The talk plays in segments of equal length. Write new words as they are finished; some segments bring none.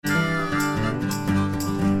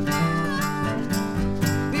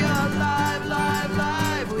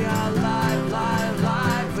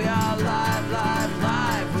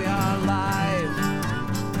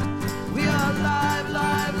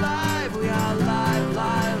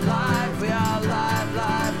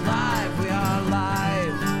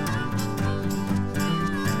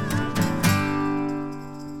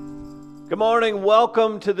morning.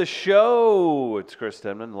 Welcome to the show. It's Chris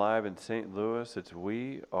Denman live in St. Louis. It's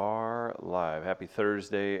We Are Live. Happy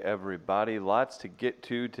Thursday, everybody. Lots to get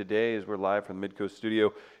to today as we're live from the Midcoast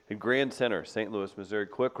studio in Grand Center, St. Louis, Missouri.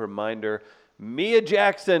 Quick reminder, Mia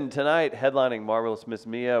Jackson tonight headlining Marvelous Miss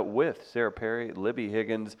Mia with Sarah Perry, Libby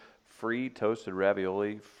Higgins, free toasted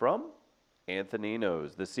ravioli from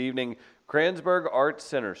Anthonino's. This evening, Kranzberg Arts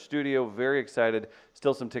Center studio. Very excited.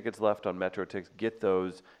 Still some tickets left on MetroTix. Get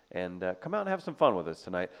those and come out and have some fun with us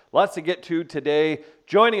tonight. Lots to get to today.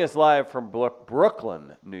 Joining us live from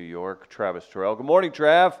Brooklyn, New York, Travis Terrell. Good morning,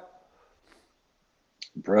 Trav.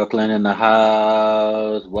 Brooklyn in the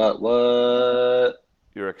house. What?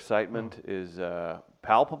 Your excitement is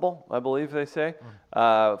palpable, I believe they say,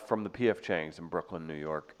 from the P.F. Chang's in Brooklyn, New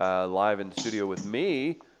York. Live in studio with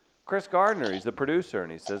me, Chris Gardner. He's the producer,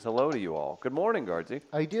 and he says hello to you all. Good morning, Guardsy.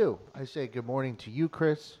 I do. I say good morning to you,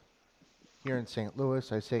 Chris, here in St.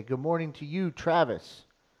 Louis. I say good morning to you, Travis,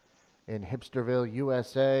 in Hipsterville,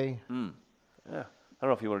 USA. Yeah. I don't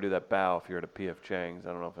know if you want to do that bow if you're at a P.F. Chang's. I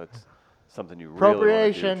don't know if that's something you really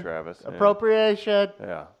want to do, Travis. Appropriation.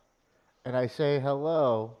 Yeah. And I say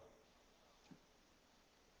hello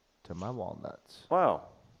to my walnuts. Wow.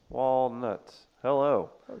 Walnuts.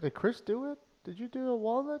 Hello. Oh, did Chris do it? Did you do a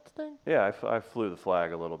walnuts thing? Yeah, I flew the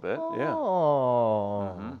flag a little bit. Yeah.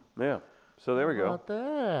 Oh. Mm-hmm. Yeah. So there we go. How about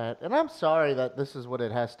that? And I'm sorry that this is what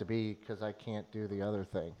it has to be because I can't do the other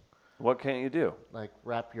thing. What can't you do? Like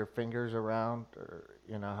wrap your fingers around, or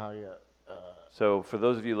you know how you. So for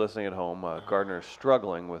those of you listening at home, Gardner is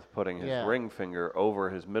struggling with putting his Yeah. ring finger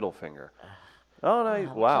over his middle finger. Oh, no.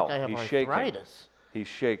 Looks Wow. like I have He's shaking. arthritis. He's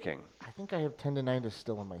shaking. I think I have tendonitis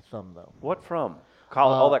still in my thumb, though. What from?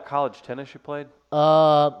 All that college tennis you played?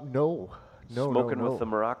 No. Smoking no. with the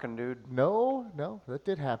Moroccan dude? No, that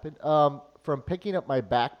did happen. From picking up my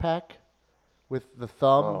backpack with the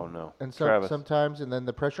thumb. Oh, no. And Travis. sometimes, and then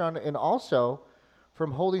the pressure on it, and also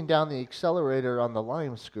from holding down the accelerator on the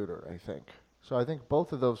Lime scooter, I think. So I think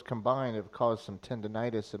both of those combined have caused some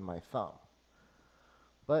tendonitis in my thumb.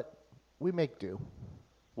 But we make do.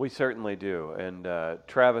 We certainly do. And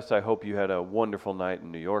Travis, I hope you had a wonderful night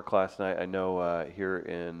in New York last night. I know here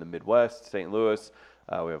in the Midwest, St. Louis,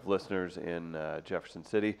 we have listeners in Jefferson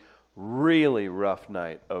City. Really rough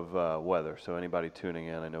night of weather. So anybody tuning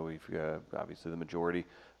in, I know we've obviously the majority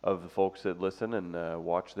of the folks that listen and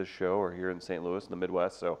watch this show are here in St. Louis in the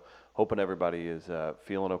Midwest. So hoping everybody is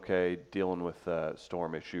feeling okay, dealing with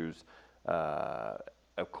storm issues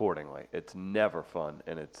accordingly. It's never fun,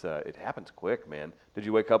 and it happens quick, man. Did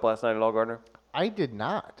you wake up last night at all, Gardner? I did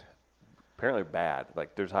not. Apparently bad.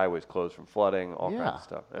 Like there's highways closed from flooding, all kinds of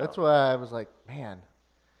stuff. Yeah. That's why I was like, man,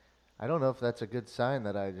 I don't know if that's a good sign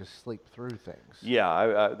that I just sleep through things.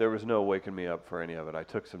 Yeah, there was no waking me up for any of it. I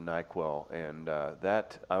took some NyQuil, and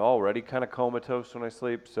I'm already kind of comatose when I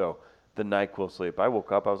sleep, so the NyQuil sleep. I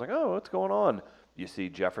woke up, I was like, oh, what's going on? You see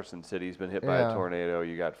Jefferson City's been hit by a tornado.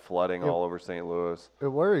 You got flooding all over St. Louis. It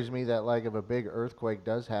worries me that like if a big earthquake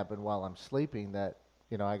does happen while I'm sleeping that,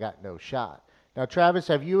 I got no shot. Now, Travis,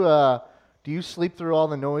 have you do you sleep through all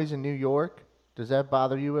the noise in New York? Does that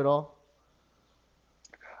bother you at all?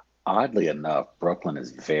 Oddly enough, Brooklyn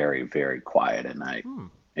is very, very quiet at night.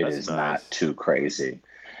 It That's is nice. not too crazy.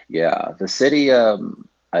 Yeah, the city. I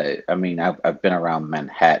mean, I've been around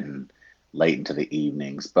Manhattan late into the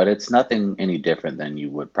evenings, but it's nothing any different than you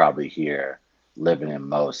would probably hear living in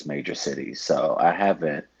most major cities. So I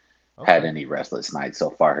haven't had any restless nights so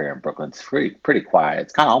far here in Brooklyn. It's pretty quiet.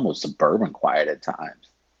 It's kind of almost suburban quiet at times.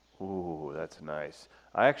 Ooh, that's nice.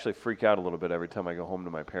 I actually freak out a little bit every time I go home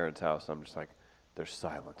to my parents' house. I'm just like, there's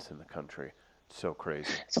silence in the country. It's so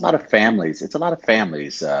crazy. It's a lot of families. It's a lot of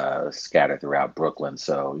families scattered throughout Brooklyn.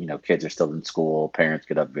 So, kids are still in school. Parents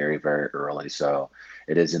get up very, very early. So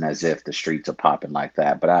it isn't as if the streets are popping like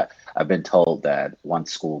that. But I've been told that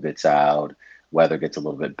once school gets out, weather gets a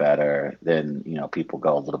little bit better, then, people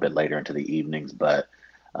go a little bit later into the evenings. But,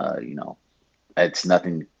 it's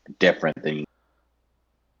nothing different than.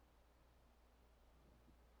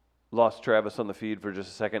 Lost Travis on the feed for just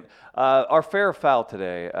a second. Our fair or foul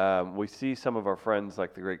today, we see some of our friends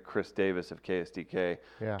like the great Chris Davis of KSDK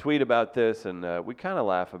tweet about this, and we kind of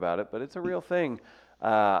laugh about it, but it's a real thing.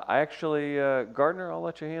 I actually, Gardner, I'll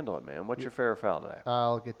let you handle it, man. What's your fair or foul today?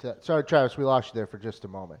 I'll get to that. Sorry, Travis, we lost you there for just a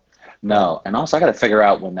moment. No, and also I got to figure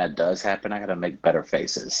out when that does happen. I got to make better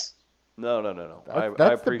faces. No. I That's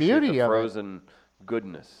the appreciate beauty the of it. frozen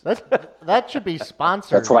goodness. That should be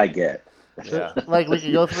sponsored. That's what I get. Yeah. Like we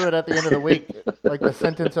could go through it at the end of the week, like the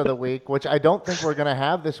sentence of the week, which I don't think we're gonna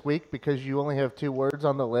have this week because you only have 2 words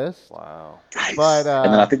on the list. Wow. Nice. But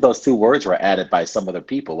And then I think those 2 words were added by some other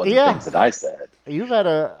people, wasn't Yeah. things that I said. you've had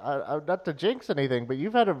not to jinx anything, but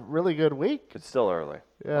you've had a really good week. It's still early.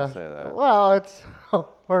 Yeah. I'll say that. Well, it's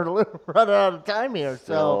we're running out of time here,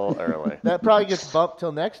 so Still early. that probably gets bumped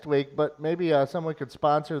till next week. But maybe someone could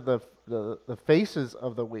sponsor the faces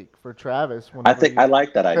of the week for Travis. I think I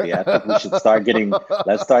like that idea. I think we should start getting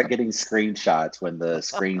let's start getting screenshots when the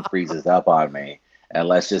screen freezes up on me. And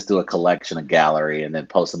let's just do a collection, a gallery, and then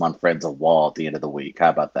post them on Friends of Wall at the end of the week. How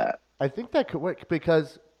about that? I think that could work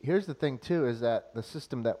because here's the thing too: is that the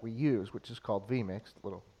system that we use, which is called vMix,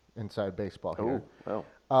 little inside baseball here.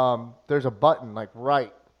 Oh. There's a button like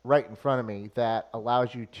right in front of me that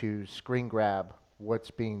allows you to screen grab what's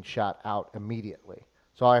being shot out immediately.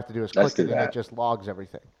 So all I have to do is Let's click do it and that. it just logs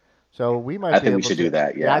everything. So we might. I be think we able should to do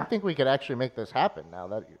that, yeah. I think we could actually make this happen now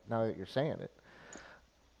that you're saying it.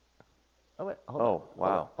 Oh wait, hold on. Oh,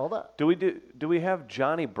 wow. Hold on. Do we have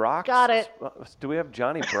Johnny Brox? Got it. Do we have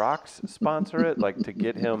Johnny Brox sponsor it, like to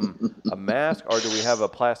get him a mask, or do we have a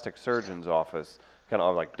plastic surgeon's office kind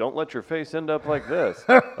of like, don't let your face end up like this?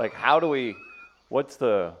 Like, how do we? What's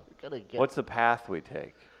the path we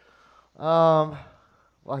take? Well,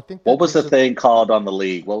 I think. What was the thing called on the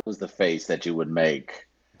league? What was the face that you would make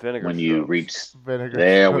Vinegar when you strokes. reach? Vinegar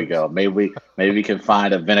There we strokes. go. Maybe we can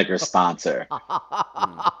find a vinegar sponsor.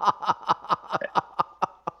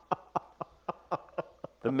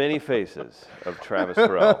 The Many Faces of Travis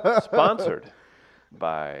Terrell, sponsored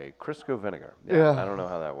by Crisco Vinegar. Yeah. I don't know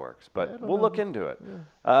how that works, but we'll look into it.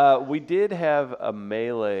 We did have a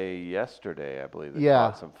melee yesterday, I believe, that Yeah.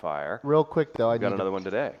 caught some fire. Real quick though, We got another one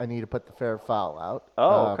today. I need to put the fair foul out.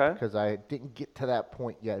 Oh, okay. Because I didn't get to that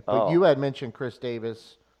point yet. But Oh. you had mentioned Chris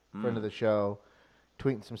Davis, friend of the show,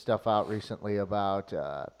 tweeting some stuff out recently about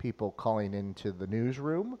people calling into the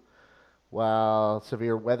newsroom while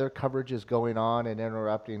severe weather coverage is going on and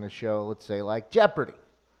interrupting the show, let's say like Jeopardy.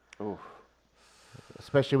 Oof.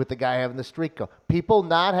 Especially with the guy having the streak go. People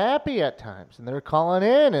not happy at times, and they're calling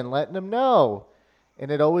in and letting them know. And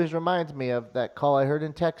it always reminds me of that call I heard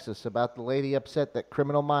in Texas about the lady upset that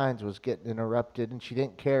Criminal Minds was getting interrupted, and she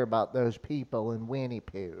didn't care about those people in Winnie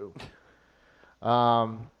Pooh.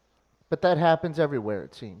 But that happens everywhere,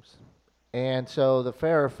 it seems. And so the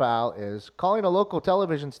fair or foul is calling a local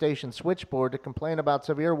television station switchboard to complain about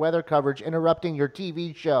severe weather coverage interrupting your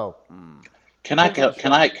TV show. Can I get?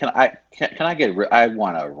 I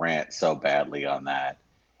want to rant so badly on that,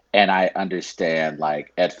 and I understand.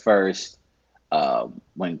 Like at first,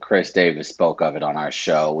 when Chris Davis spoke of it on our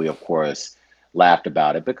show, we of course laughed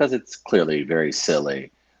about it because it's clearly very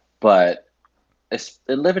silly. But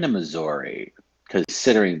living in Missouri,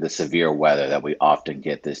 considering the severe weather that we often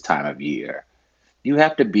get this time of year, you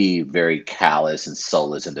have to be very callous and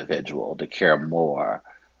soulless individual to care more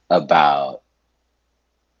about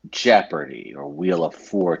Jeopardy or Wheel of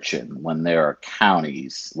Fortune when there are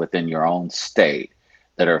counties within your own state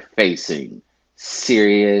that are facing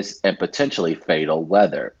serious and potentially fatal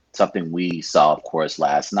weather, something we saw, of course,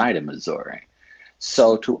 last night in Missouri.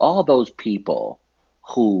 So to all those people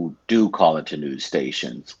who do call into news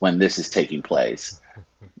stations when this is taking place,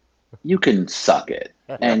 you can suck it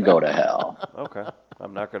and go to hell. Okay.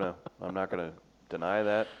 I'm not gonna deny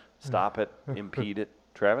that. Stop it. Impede it.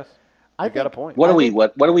 Travis, you got a point. What are we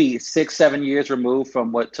 6-7 years removed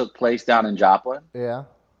from what took place down in Joplin? Yeah.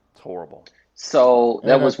 It's horrible. So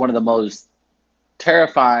that was one of the most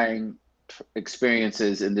terrifying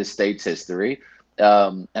experiences in this state's history.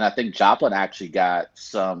 And I think Joplin actually got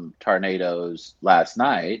some tornadoes last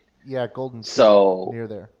night. Yeah, Golden State So near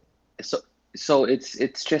there. so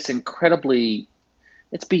it's just incredibly,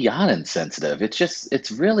 it's beyond insensitive.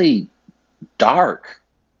 It's really dark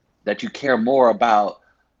that you care more about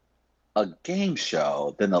a game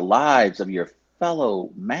show than the lives of your fellow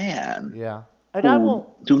man Yeah. And I won't.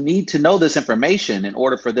 who need to know this information in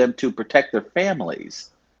order for them to protect their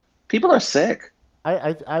families. People are sick.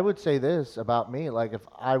 I would say this about me. Like if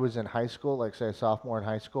I was in high school, like say a sophomore in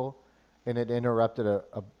high school, and it interrupted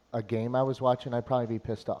a game I was watching, I'd probably be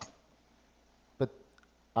pissed off. But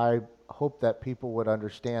I hope that people would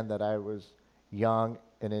understand that I was young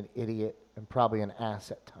and an idiot and probably an ass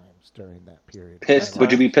at times during that period. Pissed?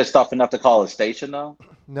 Would you be pissed off enough to call a station though?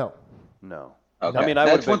 No. No. Okay. I mean, I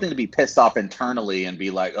that's would've one been- thing to be pissed off internally and be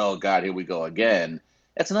like, "Oh God, here we go again."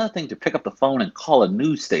 It's another thing to pick up the phone and call a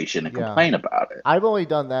news station and Yeah. complain about it. I've only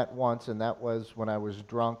done that once, and that was when I was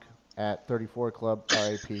drunk at 34 Club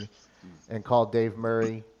RAP and called Dave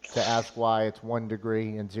Murray to ask why it's 1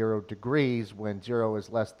 degree and 0 degrees when 0 is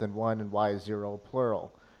less than 1 and y is 0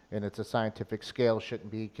 plural. and it's a scientific scale,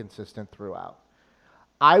 shouldn't be consistent throughout.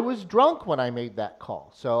 I was drunk when I made that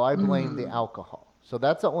call, so I blame the alcohol. So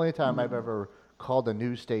that's the only time I've ever called a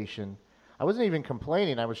news station. I wasn't even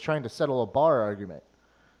complaining. I was trying to settle a bar argument.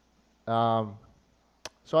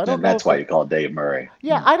 So I don't And know. that's why you call Dave Murray.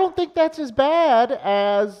 Yeah, I don't think that's as bad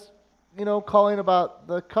as, calling about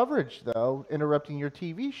the coverage, though, interrupting your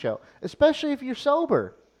TV show, especially if you're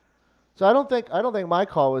sober. So I don't think my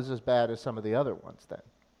call was as bad as some of the other ones then.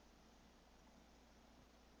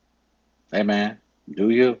 Hey, man, do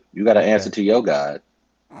you? You got to answer to your God.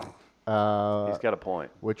 He's got a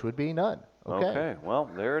point. Which would be none. Okay, well,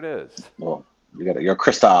 there it is. Well, you're a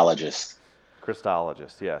Christologist.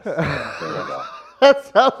 Christologist, yes. There you go. That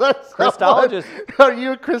sounds like Christologist. Are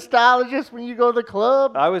you a Christologist when you go to the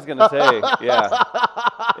club? I was gonna say, yeah.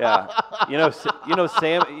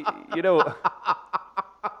 Sam.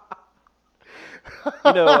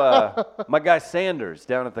 My guy Sanders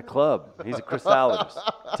down at the club. He's a Christologist.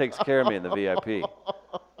 Takes care of me in the VIP.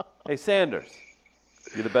 Hey, Sanders,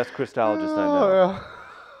 you're the best Christologist I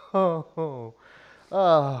know.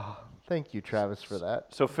 Oh, thank you, Travis, for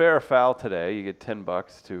that. So fair or foul today, you get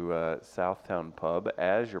 $10 to Southtown Pub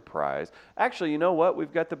as your prize. Actually, you know what?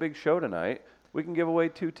 We've got the big show tonight. We can give away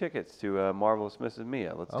 2 tickets to Marvelous Mrs.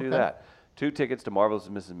 Mia. Let's do that. 2 tickets to Marvelous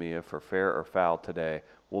Mrs. Mia for fair or foul today.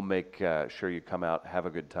 We'll make sure you come out, have a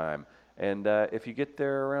good time. And if you get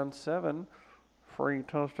there around 7, free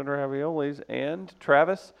toasted raviolis. And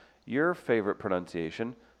Travis, your favorite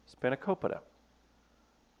pronunciation, spanakopita.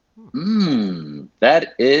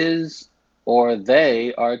 That is, or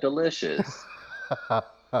they are delicious.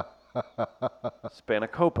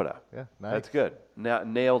 Spanakopita. Yeah, nice. That's good. Now,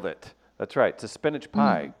 nailed it. That's right. It's a spinach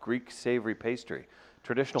pie, Greek savory pastry.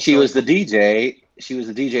 Traditional. She was the DJ. She was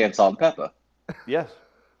the DJ in Salt and Pepper. Yes,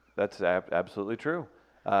 that's absolutely true.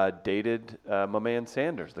 Dated my man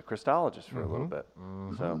Sanders, the Christologist, for a little bit.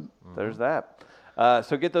 So there's that.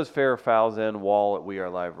 So get those fair fouls in, wall at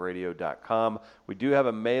weareliveradio.com. We do have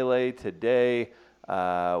a melee today.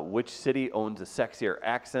 Which city owns a sexier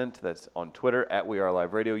accent? That's on Twitter at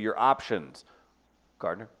weareliveradio. Your options,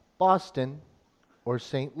 Gardner. Boston or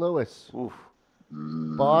St. Louis. Oof.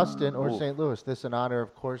 Boston or St. Louis. This in honor,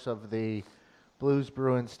 of course, of the Blues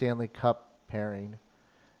Bruins Stanley Cup pairing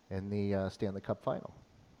in the Stanley Cup final.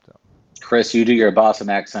 So, Chris, you do your Boston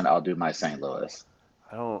accent. I'll do my St. Louis.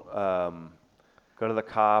 I don't go to the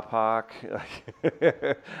car park.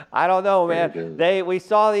 I don't know, man. We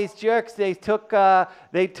saw these jerks. They took the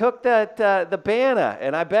banner,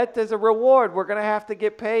 and I bet there's a reward. We're gonna have to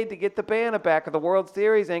get paid to get the banner back, or the World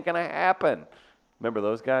Series ain't gonna happen. Remember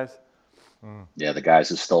those guys? Yeah, the guys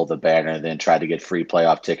who stole the banner and then tried to get free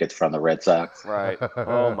playoff tickets from the Red Sox. Right.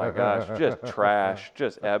 Oh my gosh, just trash,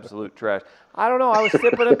 just absolute trash. I don't know. I was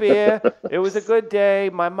sipping a beer. It was a good day.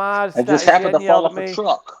 My mom It just happened to fall off a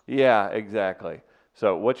truck. Yeah, exactly.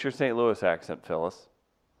 So, what's your St. Louis accent, Phyllis?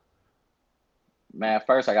 Man,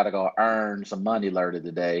 first I got to go earn some money later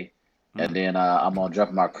today, and then I'm gonna jump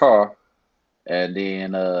in my car, and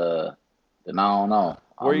then I don't know.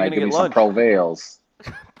 Where are you gonna give get me lunch? some Provales.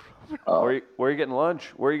 Where are you getting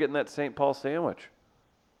lunch? Where are you getting that St. Paul sandwich?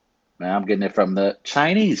 Man, I'm getting it from the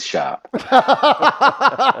Chinese shop. You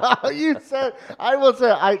said, I will say,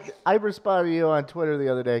 I responded to you on Twitter the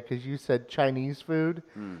other day because you said Chinese food.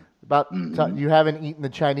 You haven't eaten the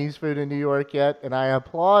Chinese food in New York yet, and I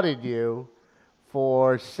applauded you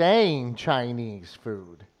for saying Chinese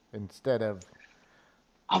food instead of.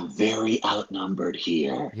 I'm very outnumbered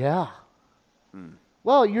here. Yeah.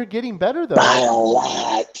 Well, you're getting better though. By a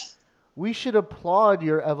lot. We should applaud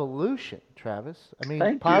your evolution, Travis. I mean,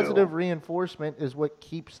 Thank positive you. reinforcement is what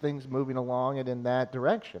keeps things moving along and in that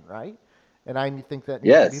direction, right? And I think that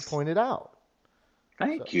needs to be pointed out.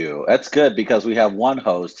 Thank you. That's good because we have one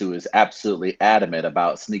host who is absolutely adamant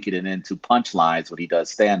about sneaking it into punchlines when he does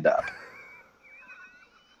stand-up.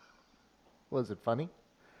 Was it funny?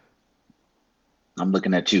 I'm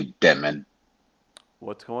looking at you, Denman.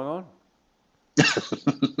 What's going on?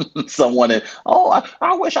 Someone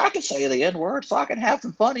I wish I could say the N-word so I can have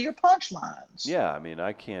some fun of your punchlines. Yeah, I mean,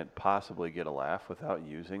 I can't possibly get a laugh without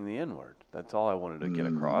using the N-word. That's all I wanted to get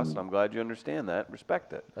across, and I'm glad you understand that.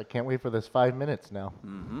 Respect it. I can't wait for this 5 minutes now.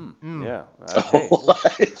 Yeah.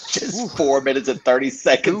 It's just 4 minutes and 30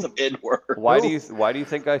 seconds of N-word. Why do you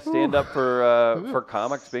think I stand up for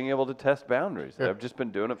comics being able to test boundaries? I've just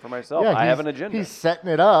been doing it for myself. I have an agenda. He's setting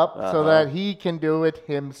it up so that he can do it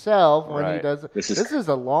himself when he does it. This is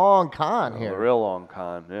a long con here. A real long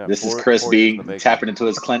con. Yeah. This is Chris tapping into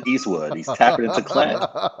his Clint Eastwood. He's tapping into Clint.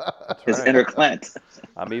 His inner Clint.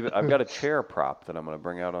 I've got a chair prop that I'm going to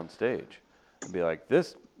bring out on stage and be like,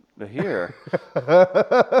 this Here.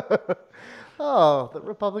 Oh, the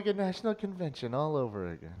Republican National Convention all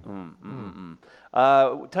over again.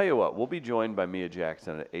 Tell you what, we'll be joined by Mia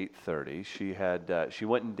Jackson at 8:30. She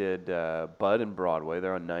went and did Bud and Broadway.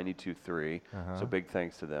 They're on 92.3. So big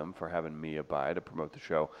thanks to them for having Mia by to promote the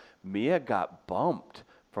show. Mia got bumped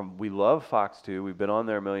from. We love Fox 2. We've been on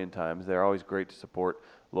there a million times. They're always great to support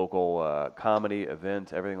local comedy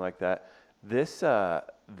events, everything like that. This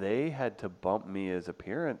they had to bump Mia's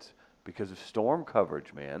appearance because of storm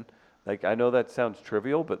coverage, man. Like, I know that sounds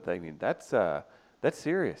trivial, but I mean that's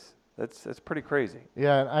serious. That's pretty crazy.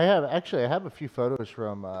 Yeah, and I have a few photos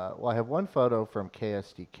from. I have one photo from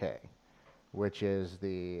KSDK, which is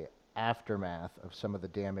the aftermath of some of the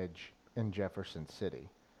damage in Jefferson City.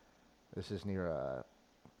 This is near a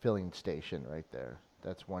filling station right there.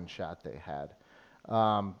 That's one shot they had.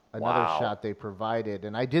 Another shot they provided,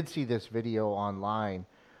 and I did see this video online,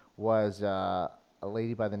 was a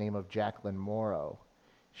lady by the name of Jacqueline Morrow.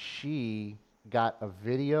 She got a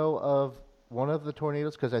video of one of the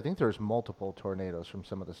tornadoes, because I think there's multiple tornadoes from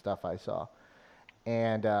some of the stuff I saw.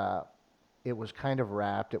 And it was kind of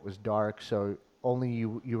wrapped. It was dark, so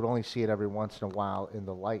you would only see it every once in a while in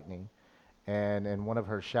the lightning. And in one of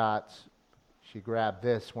her shots, she grabbed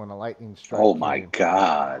this when a lightning strike Oh my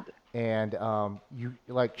God. And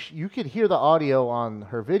you could hear the audio on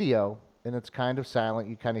her video, and it's kind of silent.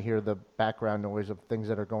 You kind of hear the background noise of things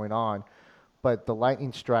that are going on. But the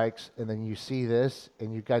lightning strikes, and then you see this,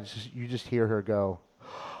 and you just hear her go.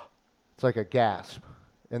 It's like a gasp,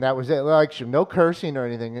 and that was it. Like no cursing or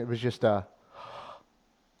anything. It was just a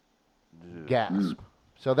gasp.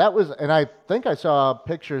 So that was, and I think I saw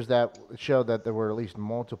pictures that showed that there were at least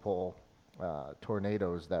multiple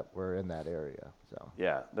tornadoes that were in that area. So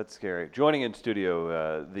yeah, that's scary. Joining in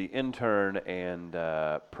studio, the intern and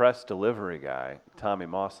press delivery guy, Tommy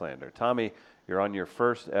Mosslander. Tommy, you're on your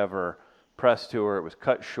first ever press tour. It was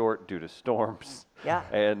cut short due to storms. Yeah.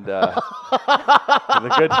 And the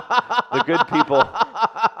good people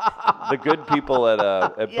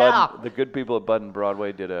at Bud and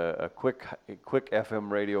Broadway did a quick FM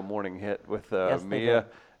radio morning hit with Yes, Mia,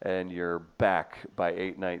 and you're back by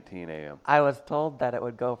 8:19 a.m. I was told that it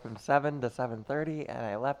would go from 7 to 7:30, and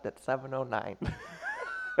I left at 7:09.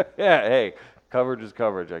 Yeah, hey, coverage is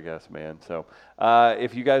coverage, I guess, man. So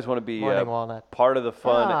if you guys want to be Morning, Walnut. part of the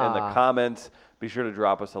fun in the comments, be sure to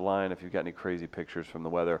drop us a line if you've got any crazy pictures from the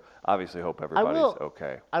weather. Obviously, hope everybody's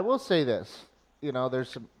okay. I will say this. There's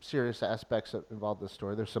some serious aspects that involve this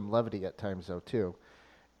story. There's some levity at times, though, too.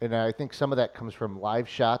 And I think some of that comes from live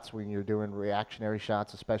shots when you're doing reactionary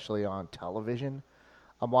shots, especially on television.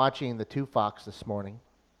 I'm watching the 2 Fox this morning,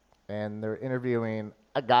 and they're interviewing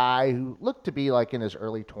a guy who looked to be like in his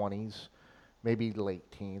early 20s, maybe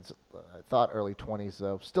late teens. I thought early 20s,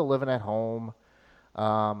 though. Still living at home.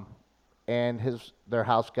 And their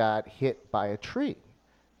house got hit by a tree.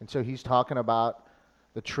 And so he's talking about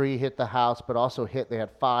the tree hit the house, but also they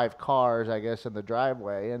had 5 cars, I guess, in the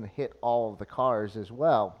driveway, and hit all of the cars as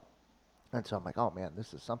well. And so I'm like, oh, man,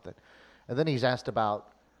 this is something. And then he's asked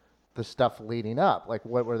about the stuff leading up, like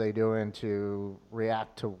what were they doing to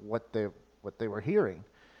react to what they were hearing.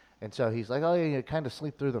 And so he's like, oh, yeah, you kind of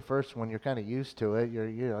sleep through the first one. You're kind of used to it.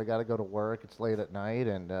 I got to go to work. It's late at night.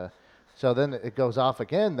 And so then it goes off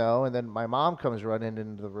again, though, and then my mom comes running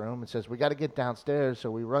into the room and says, we got to get downstairs.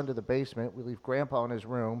 So we run to the basement. We leave Grandpa in his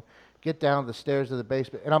room, get down the stairs of the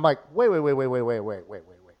basement. And I'm like, wait.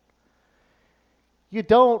 You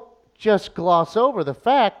don't just gloss over the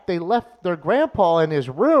fact they left their Grandpa in his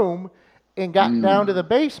room and got down to the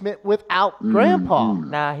basement without Grandpa.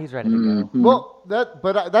 Nah, he's ready to go. Well,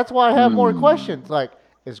 that's why I have more questions. Like,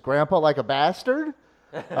 is Grandpa like a bastard?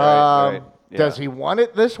 Right. Yeah. Does he want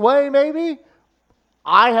it this way, maybe?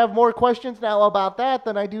 I have more questions now about that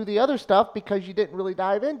than I do the other stuff because you didn't really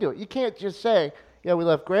dive into it. You can't just say, yeah, we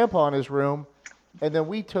left Grandpa in his room, and then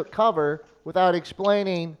we took cover without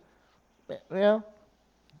explaining,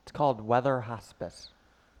 It's called weather hospice.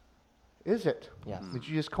 Is it? Yes. Did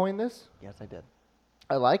you just coin this? Yes, I did.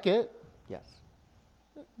 I like it. Yes.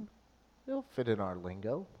 It'll fit in our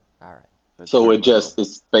lingo. All right. So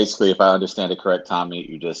it's basically, if I understand it correct, Tommy,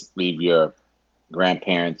 you just leave your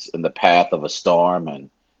grandparents in the path of a storm, and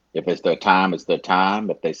if it's their time, it's their time.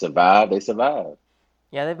 If they survive, they survive.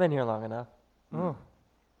 Yeah, they've been here long enough. Oh.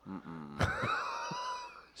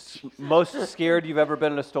 Most scared you've ever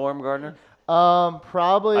been in a storm, Gardner?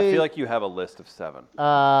 Probably. I feel like you have a list of 7.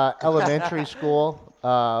 Elementary school,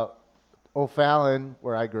 O'Fallon,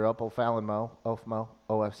 where I grew up, OFMO,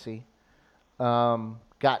 OFC,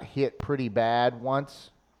 got hit pretty bad once.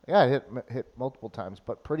 Yeah, hit multiple times,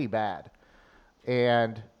 but pretty bad.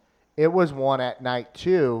 And it was one at night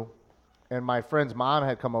too, and my friend's mom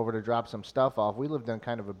had come over to drop some stuff off. We lived in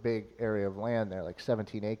kind of a big area of land there, like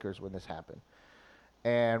 17 acres when this happened.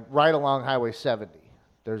 And right along Highway 70,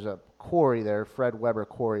 there's a quarry there, Fred Weber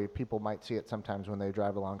Quarry. People might see it sometimes when they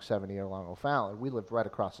drive along 70 or along O'Fallon. We lived right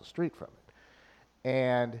across the street from it.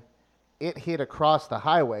 And it hit across the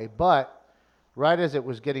highway, but right as it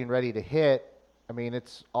was getting ready to hit, I mean,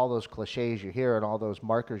 it's all those cliches you hear and all those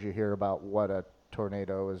markers you hear about what a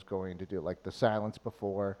tornado is going to do, like the silence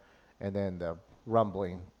before and then the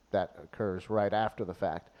rumbling that occurs right after the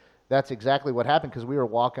fact. That's exactly what happened because we were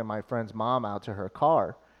walking my friend's mom out to her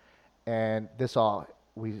car, and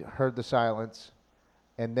we heard the silence,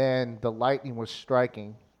 and then the lightning was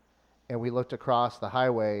striking, and we looked across the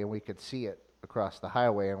highway, and we could see it across the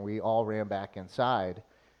highway, and we all ran back inside,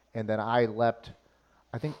 and then I leapt,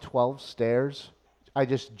 I think 12 stairs. I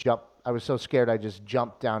just jumped. I was so scared I just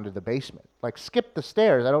jumped down to the basement, like skipped the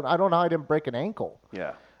stairs. I don't know how I didn't break an ankle.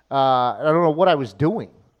 Yeah. I don't know what I was doing,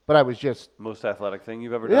 but I was just Most athletic thing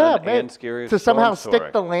you've ever done, man, and scariest to somehow storm story.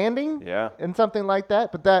 stick the landing, Yeah. and something like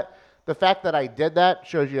that. But the fact that I did that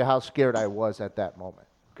shows you how scared I was at that moment.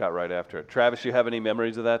 Got right after it. Travis, you have any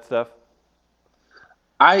memories of that stuff?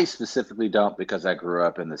 I specifically don't because I grew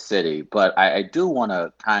up in the city, but I do want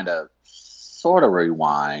to kind of sort of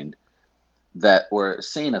rewind that we're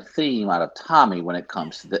seeing a theme out of Tommy when it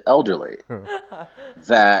comes to the elderly.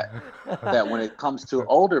 that when it comes to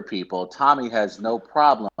older people, Tommy has no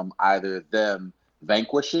problem either them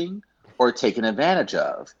vanquishing or taken advantage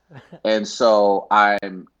of. And so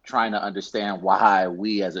I'm trying to understand why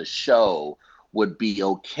we as a show would be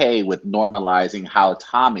okay with normalizing how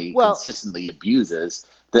Tommy consistently abuses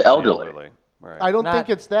the elderly. Right. I don't think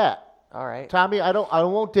it's that. All right. Tommy, I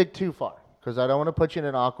won't dig too far because I don't want to put you in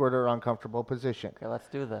an awkward or uncomfortable position. Okay, let's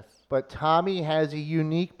do this. But Tommy has a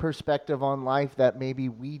unique perspective on life that maybe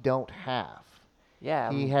we don't have.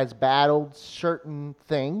 Yeah. He has battled certain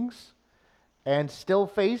things and still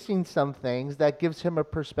facing some things that gives him a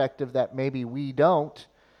perspective that maybe we don't.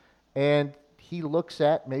 And he looks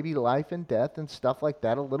at maybe life and death and stuff like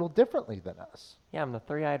that a little differently than us. Yeah, I'm the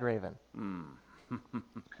three-eyed raven.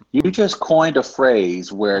 You just coined a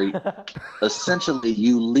phrase where essentially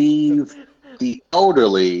you leave the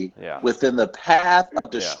elderly within the path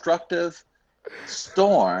of destructive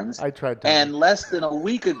storms. I tried to. And less than a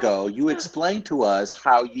week ago, you explained to us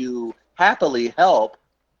how you happily help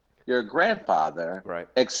your grandfather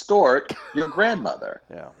extort your grandmother.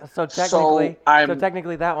 Yeah. So technically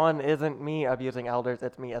that one isn't me abusing elders,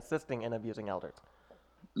 it's me assisting in abusing elders.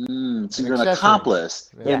 So you're an accomplice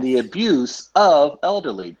in the abuse of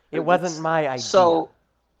elderly. It wasn't my idea. So,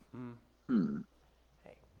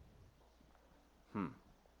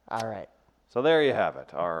 All right. So there you have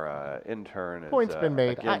it. Our intern is Point's been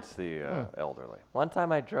made. against the elderly. One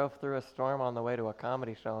time I drove through a storm on the way to a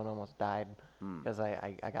comedy show and almost died because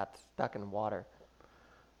I got stuck in water.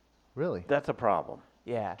 Really? That's a problem,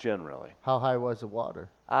 Yeah. generally. How high was the water?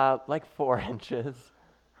 Like 4 inches.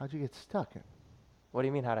 How'd you get stuck in? What do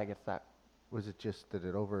you mean, how'd I get stuck? Was it just that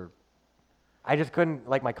it over... I just couldn't,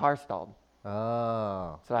 like my car stalled.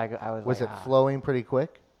 Oh. So I was Was like, it flowing pretty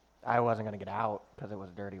quick? I wasn't going to get out because it was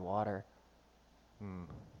dirty water.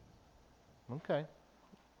 Okay.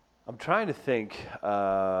 I'm trying to think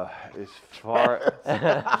as far...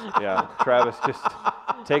 yeah, Travis, just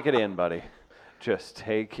take it in, buddy. Just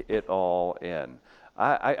take it all in.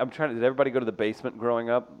 I'm trying to... Did everybody go to the basement growing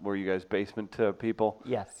up? Were you guys basement people?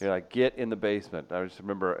 Yes. You're like, get in the basement. I just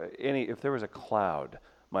remember if there was a cloud,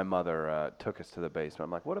 my mother took us to the basement.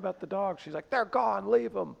 I'm like, what about the dogs? She's like, they're gone.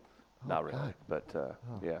 Leave them. Not really, God. but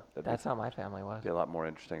yeah. That's how my family was. Be a lot more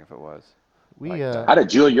interesting if it was. how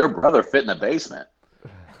did you and your brother fit in the basement?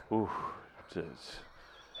 Ooh,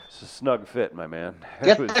 it's a snug fit, my man.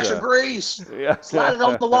 Get extra grease. Yeah. Slide it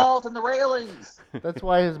on the walls and the railings. That's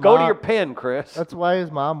why his mom... Go to your pen, Chris. That's why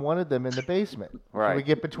his mom wanted them in the basement. Right. So we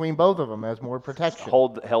get between both of them as more protection.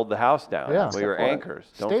 Held the house down. Yeah. We were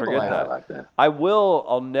anchors. Don't Stabilize. forget I that. like that.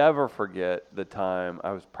 I'll never forget the time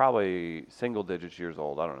I was probably single digits years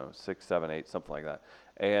old. I don't know, 6, 7, 8, something like that.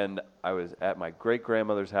 And I was at my great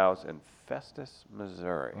grandmother's house in Festus,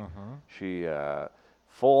 Missouri. She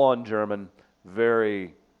full on German,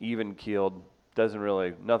 very even keeled, nothing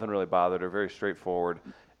really bothered her, very straightforward.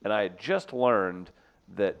 And I had just learned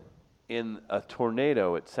that in a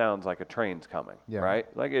tornado, it sounds like a train's coming, right?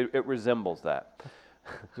 Like it resembles that.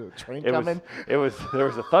 Train coming? There was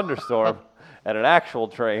a thunderstorm, and an actual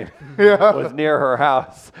train was near her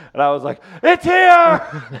house. And I was like, it's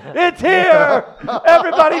here! It's here!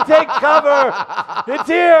 Everybody take cover! It's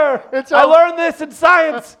here! I learned this in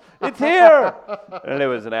science! It's here! And it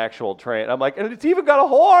was an actual train. I'm like, and it's even got a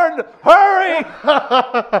horn! Hurry!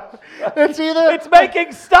 It's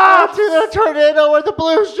making stops! It's either a tornado or the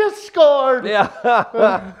Blues just scored.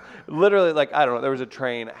 Yeah. Literally, like, I don't know, there was a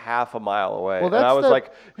train half a mile away. Well, and I was that's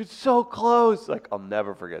like, it's so close. Like, I'll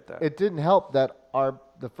never forget that. It didn't help that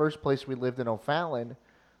the first place we lived in O'Fallon,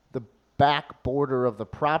 the back border of the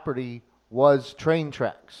property was train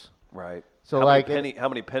tracks. Right. So how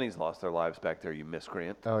many pennies lost their lives back there, you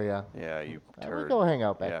miscreant? Oh, yeah. Yeah, you I turd. would go hang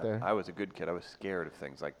out back Yeah, there. I was a good kid. I was scared of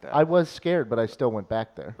things like that. I was scared, but I still went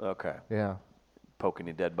back there. Okay. Yeah. Poking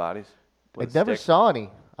your dead bodies? I with a never stick? saw any.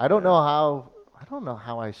 I don't know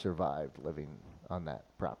how I survived living on that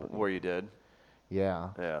property. Where you did? Yeah.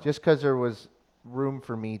 Yeah. Just because there was room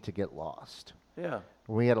for me to get lost. Yeah.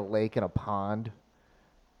 We had a lake and a pond,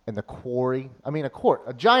 and the quarry. I mean,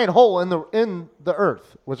 a giant hole in the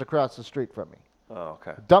earth was across the street from me. Oh,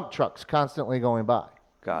 okay. Dump trucks constantly going by.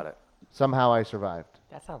 Got it. Somehow I survived.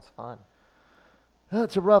 That sounds fun.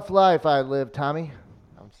 It's a rough life I lived, Tommy.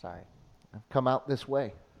 I'm sorry. I've come out this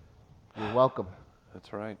way. You're welcome.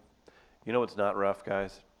 That's right. You know what's not rough,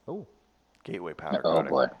 guys? Oh. Gateway powder Oh, coating.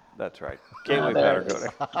 boy. That's right. Gateway there powder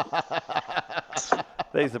it is. coating.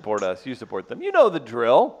 They support us. You support them. You know the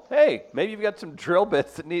drill. Hey, maybe you've got some drill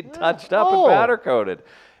bits that need touched up and Oh. powder coated.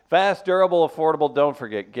 Fast, durable, affordable. Don't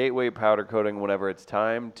forget Gateway powder coating whenever it's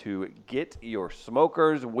time to get your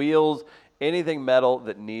smokers, wheels, anything metal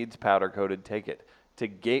that needs powder coated. Take it to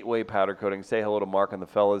Gateway powder coating. Say hello to Mark and the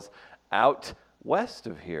fellas out west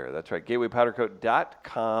of here. That's right.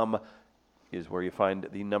 GatewayPowderCoat.com is where you find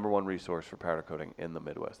the #1 resource for powder coating in the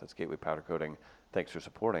Midwest. That's Gateway Powder Coating. Thanks for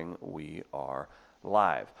supporting. We are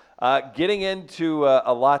live. Getting into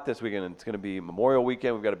a lot this weekend. It's going to be Memorial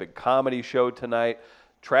Weekend. We've got a big comedy show tonight.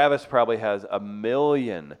 Travis probably has a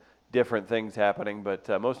million different things happening, but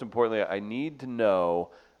most importantly, I need to know,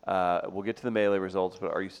 we'll get to the melee results,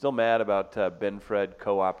 but are you still mad about Ben Fred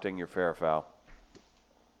co-opting your fair or foul?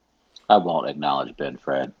 I won't acknowledge Ben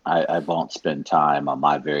Fred. I won't spend time on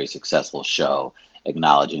my very successful show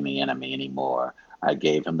acknowledging the enemy anymore. I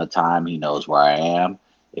gave him the time. He knows where I am.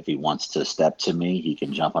 If he wants to step to me, he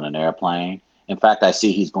can jump on an airplane. In fact, I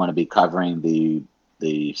see he's going to be covering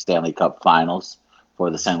the Stanley Cup Finals for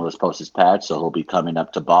the St. Louis Post-Dispatch, so he'll be coming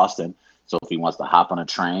up to Boston. So if he wants to hop on a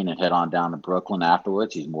train and head on down to Brooklyn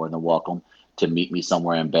afterwards, he's more than welcome to meet me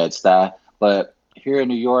somewhere in Bed-Stuy. But here in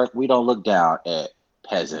New York, we don't look down at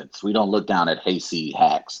peasants. We don't look down at hayseed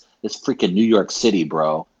hacks. It's freaking New York City,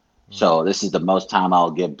 bro. So this is the most time I'll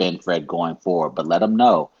give Ben Fred going forward. But let him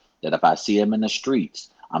know that if I see him in the streets,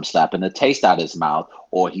 I'm slapping the taste out of his mouth,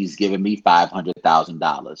 or he's giving me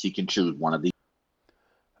 $500,000. He can choose one of these.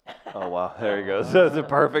 Oh, wow. There he goes. That's a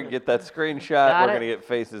perfect. Get that screenshot. Got We're it. going to get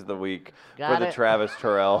Faces of the Week Got for the it. Travis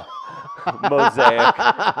Terrell mosaic.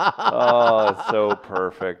 Oh, it's so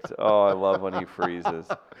perfect. Oh, I love when he freezes.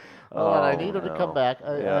 Hold on, I Oh, need him to no. come back.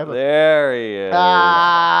 I Yeah, have a- there he is.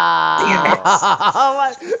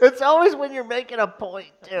 It's always when you're making a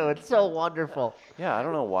point, too. It's so wonderful. Yeah, I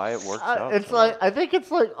don't know why it works out. It's so like, I think it's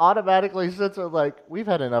like automatically since I'm like, we've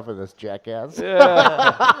had enough of this jackass. well.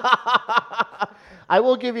 Yeah. I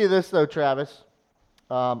will give you this, though, Travis.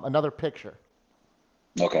 Another picture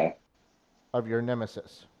Okay. of your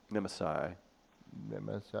nemesis. Nemesis.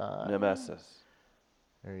 Nemesis. Nemesis.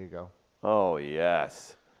 There you go. Oh,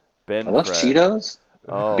 yes. Ben Are those Fred. Cheetos?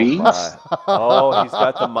 Oh, Beans? my. Oh, he's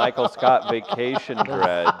got the Michael Scott vacation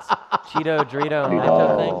dreads. Cheeto, Dorito, Oh. nacho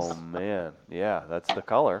Oh, things. man. Yeah, that's the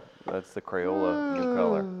color. That's the Crayola new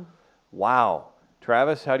color. Wow.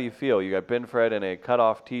 Travis, how do you feel? You got Ben Fred in a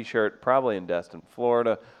cutoff T-shirt, probably in Destin,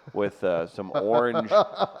 Florida, with some orange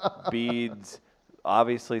beads,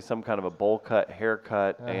 obviously some kind of a bowl cut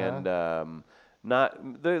haircut, and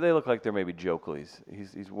not. They look like they're maybe Jokelys.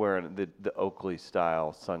 He's wearing the Oakley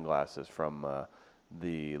style sunglasses from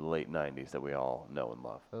the late '90s that we all know and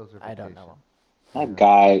love. Those are I don't vacation. know. That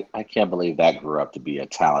guy, I can't believe that grew up to be a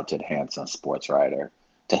talented, handsome sports writer.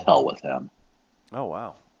 To hell with him. Oh,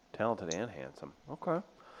 wow. Talented and handsome. Okay.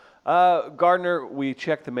 Gardner, we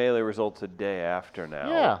check the melee results a day after now.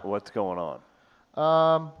 Yeah. What's going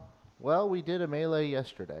on? Well, we did a melee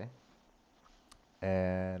yesterday,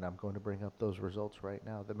 and I'm going to bring up those results right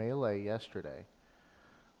now. The melee yesterday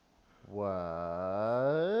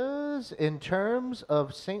was, in terms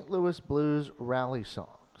of St. Louis Blues rally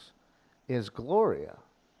songs, is Gloria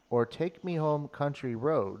or Take Me Home Country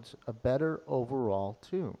Roads a better overall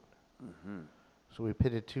tune? So we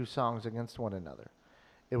pitted two songs against one another.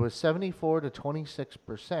 It was 74 to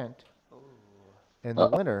 26%, and the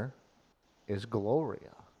winner is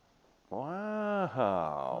Gloria.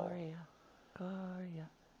 Wow. Gloria, Gloria,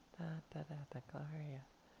 da da da da, Gloria,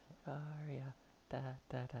 Gloria, da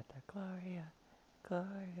da da da, Gloria,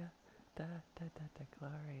 Gloria, da da da da,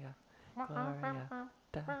 Gloria, Gloria,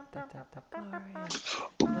 da da da da, Gloria, Gloria, da da da da, Gloria,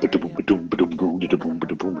 da da da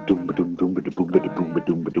da, Gloria, Gloria, da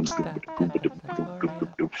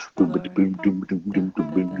da da da,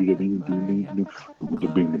 Gloria, Gloria, da da da da, Gloria, Gloria, da da da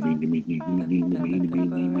da,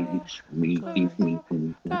 Gloria,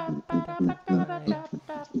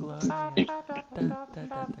 Gloria, da da da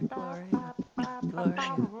da, Gloria, Gloria,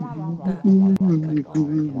 da da da da,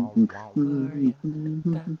 Gloria, Gloria,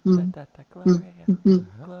 da da da da, Gloria,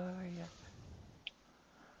 Gloria.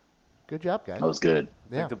 Good job, guys. That was good. I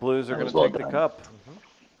Yeah. think the Blues are That going was to well take the done. cup.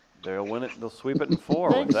 They'll win it. They'll sweep it in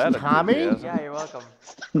 4 Thanks, with that Tommy. enthusiasm. Yeah, you're welcome.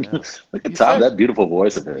 Look at You Tom, said- that beautiful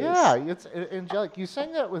voice of his. Yeah, it's angelic. You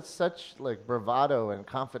sang that with such like bravado and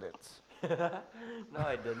confidence. No,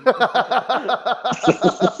 I didn't.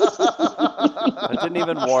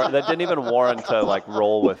 That didn't even warrant to like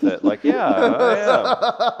roll with it. Like, yeah,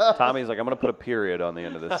 I am. Tommy's like, I'm going to put a period on the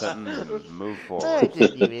end of the sentence and move forward.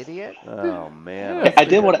 did, you idiot. Oh man. I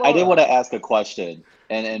did want to ask a question,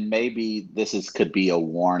 and maybe could be a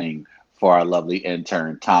warning for our lovely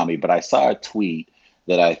intern Tommy. But I saw a tweet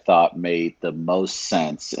that I thought made the most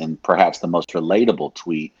sense and perhaps the most relatable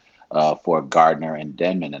tweet for Gardner and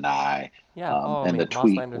Denman and I. Yeah, follow And me. the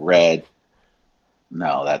tweet Mosslander 3. read,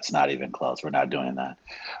 "No, that's not even close. We're not doing that."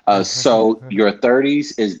 So your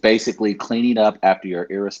 30s is basically cleaning up after your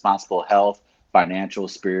irresponsible health, financial,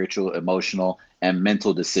 spiritual, emotional, and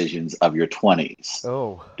mental decisions of your 20s.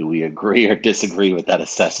 Oh, Do we agree or disagree with that oh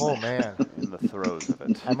assessment? man. In the throes of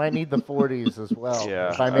it. I might need the 40s as well.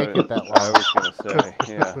 Yeah. If I make it that I long. was going to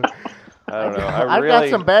say, yeah. I don't know. I've got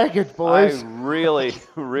some baggage, boys. I really,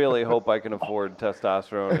 really hope I can afford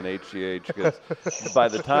testosterone and HGH because by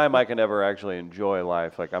the time I can ever actually enjoy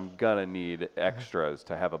life, like I'm gonna need extras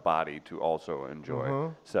to have a body to also enjoy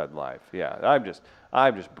said life. Yeah,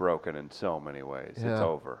 I'm just broken in so many ways. It's Yeah.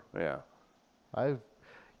 over. Yeah. I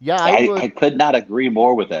I would. could not agree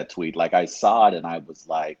more with that tweet. Like I saw it and I was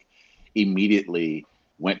like, immediately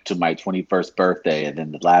went to my 21st birthday. And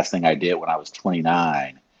then the last thing I did when I was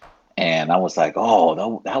 29, and I was like,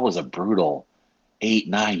 oh, that was a brutal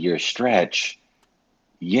 8-9 year stretch.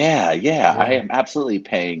 Yeah, I am absolutely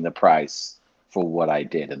paying the price for what I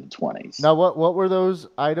did in the 20s. Now, what were those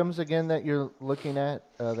items again that you're looking at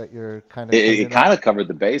that you're kind of? It kind of covered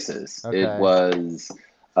the bases. Okay. It was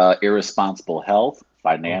irresponsible health,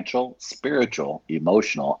 financial, spiritual,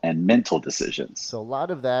 emotional, and mental decisions. So a lot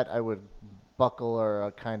of that I would buckle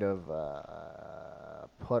or kind of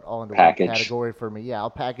put all into Package. one category for me. Yeah, I'll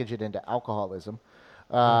package it into alcoholism.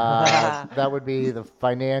 That would be the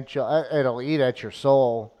financial. It'll eat at your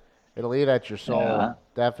soul. It'll eat at your soul, Yeah.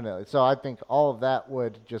 definitely. So I think all of that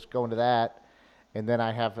would just go into that, and then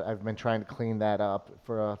I've been trying to clean that up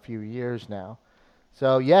for a few years now.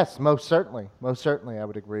 So yes, most certainly, I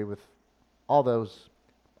would agree with all those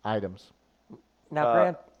items.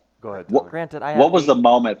 Now, Go ahead. What- Tommy. granted, I have What was the eight-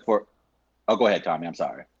 moment for? Oh, go ahead, Tommy. I'm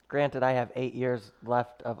sorry. Granted, I have 8 years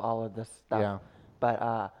left of all of this stuff. Yeah. But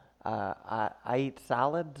I eat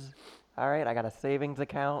salads. All right, I got a savings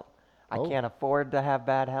account. I Oh. can't afford to have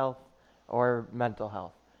bad health or mental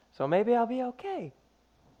health. So maybe I'll be okay.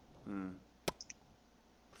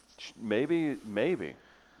 Maybe.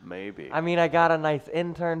 I mean, I got a nice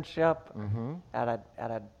internship Mm-hmm. at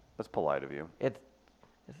a That's polite of you. does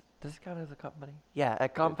this count as a company? Yeah, a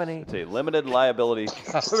company. It's a limited liability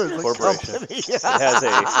corporation. It has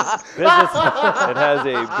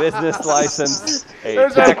a business license, a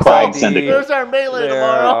There's our tax crime ID. syndicate. There's our melee There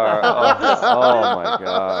tomorrow. are, oh my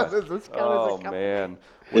God. Does this count as a Oh company? man.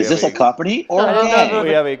 Is this a company or I a don't know gang? if We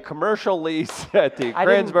have a commercial lease at the I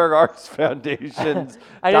didn't- Kranzberg Arts Foundation's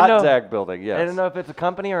I didn't know- Zag building. Yes. I don't know if it's a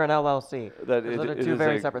company or an LLC. That Those are it two is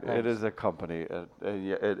very a- separate things. It is a company.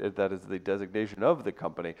 Yeah, that is the designation of the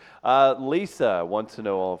company. Lisa wants to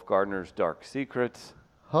know all of Gardner's dark secrets.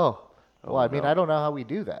 Oh. Well, I mean, no. I don't know how we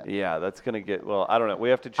do that. Yeah, that's going to get, well, I don't know.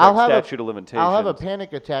 We have to check I'll have statute of limitations. I'll have a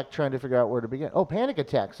panic attack trying to figure out where to begin. Oh, panic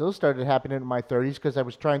attacks. Those started happening in my 30s because I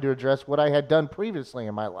was trying to address what I had done previously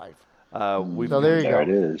in my life. We've, So there you There go. it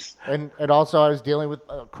is. And also I was dealing with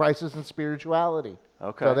a crisis in spirituality.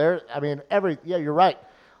 Okay. So there, I mean, yeah, you're right.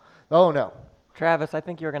 Oh, no. Travis, I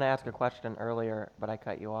think you were going to ask a question earlier, but I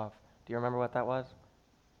cut you off. Do you remember what that was?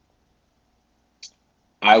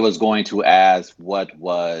 I was going to ask what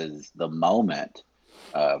was the moment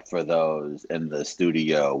for those in the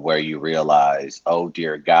studio where you realize, oh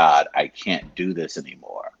dear God, I can't do this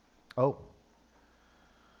anymore? Oh,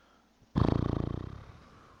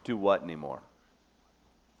 Do what anymore?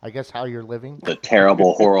 I guess how you're living. The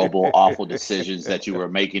terrible, horrible, awful decisions that you were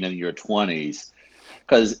making in your 20s.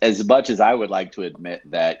 Because as much as I would like to admit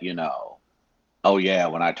that, oh yeah,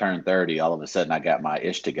 when I turned 30, all of a sudden I got my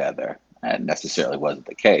ish together. And necessarily wasn't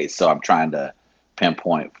the case. So I'm trying to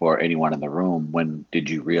pinpoint for anyone in the room, when did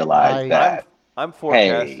you realize I- that, I'm hey,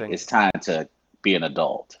 forecasting. it's time to be an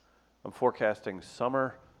adult? I'm forecasting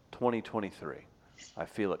summer 2023. I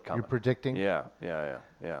feel it coming. You're predicting? Yeah.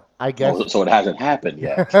 I guess. Oh, so it hasn't happened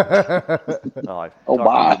yet. Well, I Oh,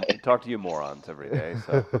 talk to you morons every day,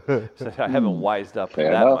 so I haven't wised up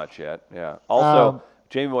Fair that enough. much yet. Yeah. Also, Um,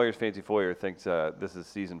 Jamie Moyer's Fancy Foyer thinks this is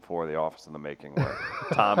season 4 of The Office in the making, where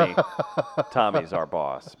Tommy's our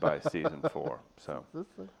boss by season 4. So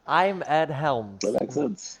I'm Ed Helms. That makes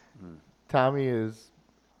sense. Tommy is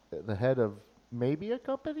the head of maybe a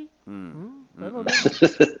company. I don't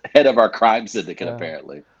know. Head of our crime syndicate, Yeah.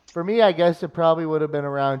 apparently. For me, I guess it probably would have been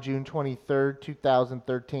around June 23rd,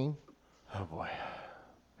 2013. oh boy.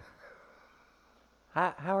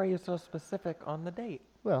 How are you so specific on the date?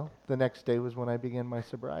 Well, the next day was when I began my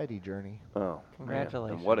sobriety journey. Oh, man.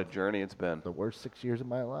 Congratulations. And what a journey it's been. The worst 6 years of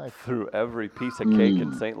my life. Through every piece of cake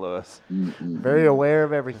in St. Louis. Very aware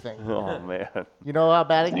of everything. Oh man. You know how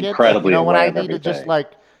bad it gets? Incredibly when aware I of need to just everything.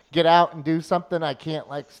 like get out and do something, I can't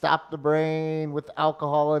like stop the brain with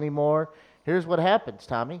alcohol anymore. Here's what happens,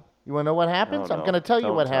 Tommy. You want to know what happens? Oh, I'm no. going to tell you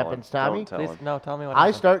Don't what tell him. happens, Tommy. Don't tell Please, him. no, tell me what I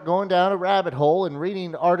happened. start going down a rabbit hole and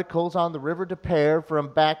reading articles on the River Des Peres from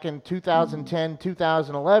back in 2010,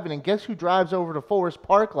 2011. And guess who drives over to Forest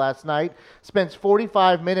Park last night, spends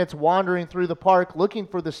 45 minutes wandering through the park looking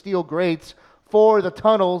for the steel grates for the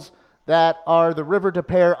tunnels that are the River Des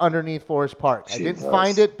Peres underneath Forest Park. I didn't Jesus.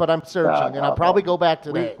 find it, but I'm searching, and I'll probably go back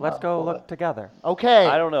today. Let's go look together. Okay.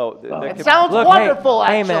 I don't know. That It could- sounds Look, wonderful,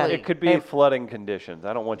 hey, actually. man. It could be Hey. flooding conditions.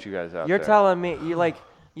 I don't want you guys out You're there. telling me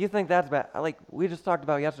you think that's bad? Like we just talked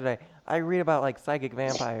about yesterday. I read about like psychic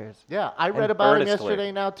vampires. Yeah, I read about it earnestly.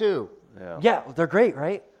 yesterday now, too. Yeah. Yeah, they're great,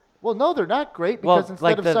 right? Well, no, they're not great Well, because instead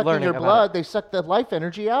like of the sucking learning your about blood, they suck the life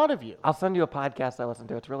energy out of you. I'll send you a podcast I listen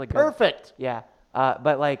to. It's really good. Perfect. Yeah,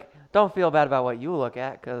 but like, don't feel bad about what you look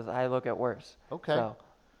at because I look at worse. Okay. So,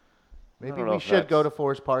 Maybe don't know we if should go that's- to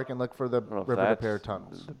Forest Park and look for the I don't know if River Des that's Peres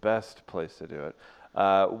tunnels. the best place to do it.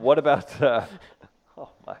 What about? Oh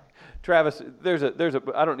my, Travis. There's a.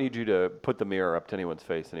 I don't need you to put the mirror up to anyone's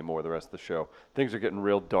face anymore. The rest of the show, things are getting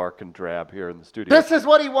real dark and drab here in the studio. This is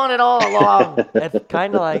what he wanted all along. it's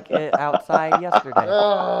kind of like it outside yesterday.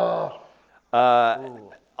 Oh.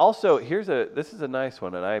 Also, this is a nice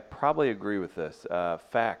one, and I probably agree with this.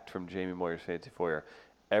 Fact from Jamie Moyer's Fancy Foyer.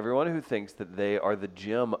 Everyone who thinks that they are the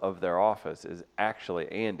Jim of their office is actually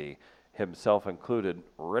Andy, himself included.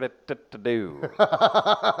 Do.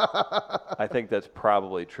 I think that's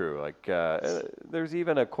probably true. Like, there's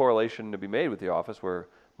even a correlation to be made with The Office where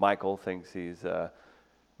Michael thinks he's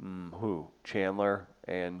Chandler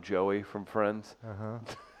and Joey from Friends.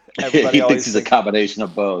 He Everybody thinks always he's a thinks, combination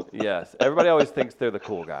of both. yes. Everybody always thinks they're the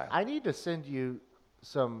cool guy. I need to send you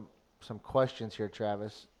some questions here,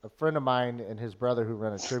 Travis. A friend of mine and his brother who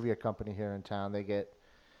run a trivia company here in town,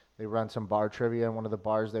 they run some bar trivia, and one of the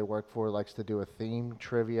bars they work for likes to do a theme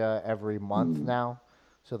trivia every month now.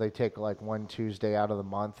 So they take like one Tuesday out of the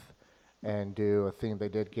month and do a theme. They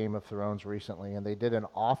did Game of Thrones recently, and they did an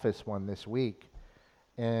Office one this week.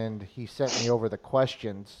 And he sent me over the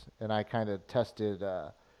questions, and I kind of tested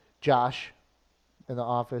Josh in the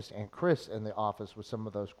office and Chris in the office with some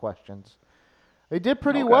of those questions. They did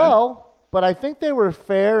pretty Okay. well, but I think they were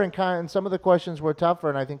fair and some of the questions were tougher,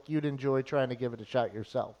 and I think you'd enjoy trying to give it a shot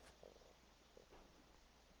yourself.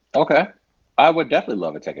 Okay. I would definitely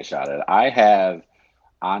love to take a shot at it. I have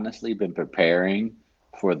honestly been preparing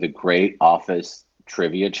for the Great Office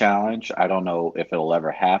Trivia Challenge. I don't know if it'll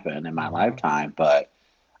ever happen in my lifetime, but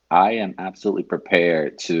I am absolutely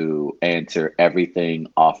prepared to answer everything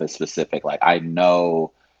Office specific. Like, I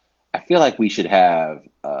feel like we should have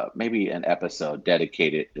maybe an episode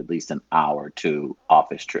dedicated at least an hour to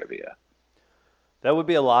Office trivia. That would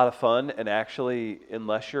be a lot of fun, and actually,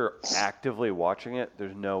 unless you're actively watching it,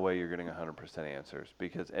 there's no way you're getting 100% answers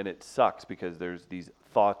and it sucks because these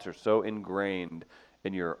thoughts are so ingrained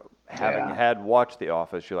in your having had watched The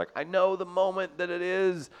Office. You're like, I know the moment that it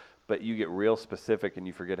is, but you get real specific and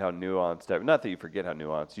you forget how nuanced. Not that you forget how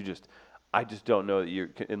nuanced. I just don't know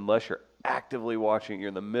that unless you're actively watching it, you're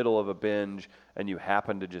in the middle of a binge and you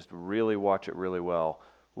happen to just really watch it really well.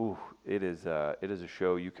 Ooh, it is a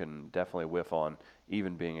show you can definitely whiff on,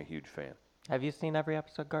 even being a huge fan. Have you seen every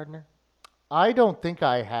episode, Gardner? I don't think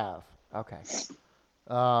I have. Okay.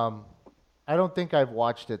 I don't think I've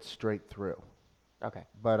watched it straight through, Okay.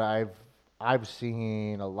 but I've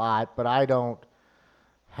seen a lot, but I don't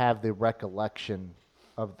have the recollection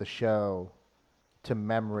of the show to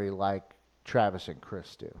memory like Travis and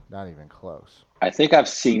Chris do. Not even close. I think I've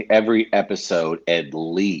seen every episode at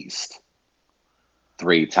least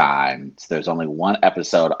 3 times. There's only one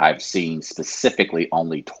episode I've seen specifically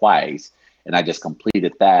only twice, and I just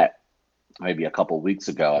completed that maybe a couple weeks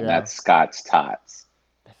ago, and Yeah. that's Scott's Tots.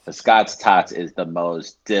 The Scott's Tots is the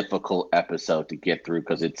most difficult episode to get through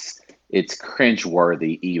because it's cringe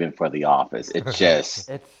worthy even for The Office. It's just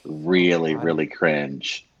It's really, funny. really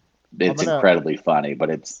cringe. It's gonna- incredibly funny, but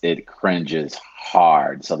it cringes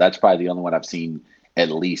hard. So that's probably the only one I've seen at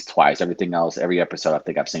least twice. Everything else, every episode, I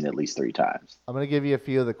think I've seen at least 3 times. I'm going to give you a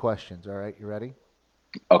few of the questions. All right, you ready?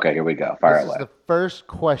 Okay, here we go. Fire This away. is the first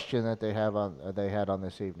question that they had on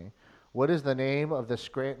this evening. What is the name of the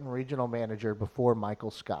Scranton regional manager before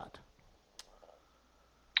Michael Scott?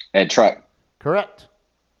 And Truck, Correct.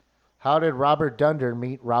 How did Robert Dunder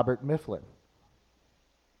meet Robert Mifflin?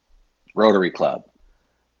 Rotary Club.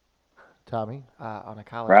 Tommy? On a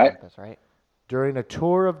college Right. campus, right? During a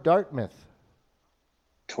tour of Dartmouth.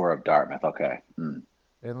 Tour of Dartmouth. Okay. And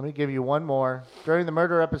let me give you one more. During the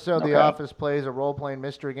murder episode, Okay. The Office plays a role-playing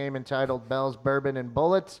mystery game entitled Bell's Bourbon and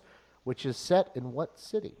Bullets, which is set in what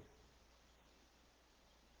city?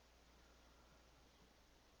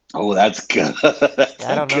 Oh, that's good. That's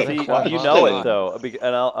I don't a know good the See, show. you question. know it though,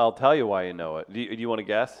 and I'll tell you why you know it. Do you want to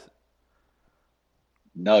guess?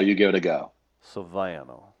 No, you give it a go.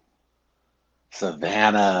 Savannah.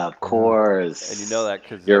 Savannah, of course. And you know that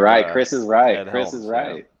because You're right. Chris is right. Ed Chris Helms, is yeah.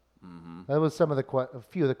 right. That was some of the a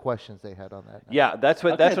few of the questions they had on that. Yeah, that's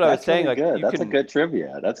what Okay, I was saying. really Like good. you That's can a good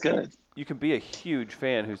trivia. That's good. you can be a huge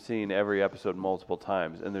fan who's seen every episode multiple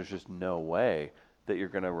times, and there's just no way that you're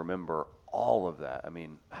gonna remember all of that. I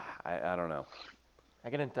mean, I don't know.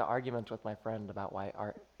 I get into arguments with my friend about why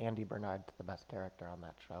Andy Bernard's the best character on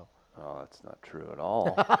that show. Oh, that's not true at all.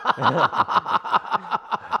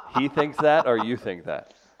 He thinks that, or you think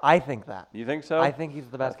that? I think that. You think so? I think he's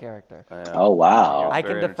the best character. Yeah. Oh, wow. I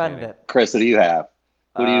very can defend entertaining. it. Chris, who do you have?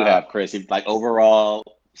 Who do you Uh, have, Chris? Like overall,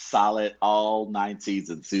 solid, all 9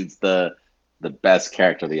 seasons. Who's the best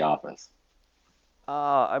character of The Office?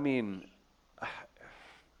 I mean,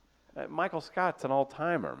 Michael Scott's an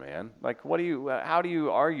all-timer, man. Like, how do you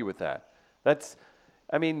argue with that?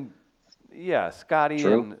 I mean, yeah,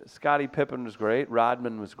 True. Scottie Pippen was great,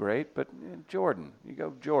 Rodman was great, but Jordan, you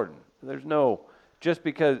go Jordan. There's no, just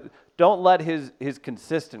because, don't let his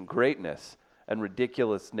consistent greatness and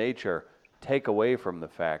ridiculous nature take away from the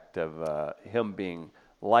fact of him being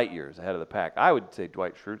light years ahead of the pack. I would say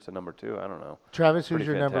Dwight Schrute's a number 2. I don't know. Travis, who's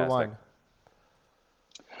Pretty your number fantastic. one?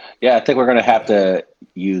 Yeah, I think we're going to have to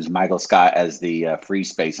use Michael Scott as the free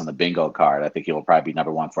space on the bingo card. I think he will probably be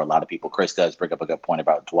number 1 for a lot of people. Chris does bring up a good point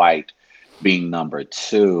about Dwight being number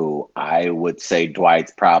 2. I would say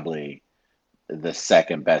Dwight's probably the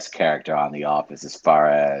second best character on The Office as far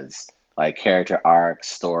as like character arc,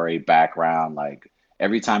 story, background. Like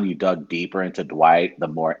every time you dug deeper into Dwight, the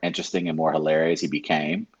more interesting and more hilarious he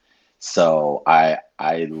became. So I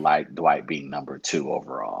like Dwight being number 2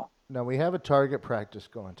 overall. Now, we have a target practice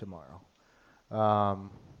going tomorrow.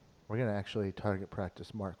 We're going to actually target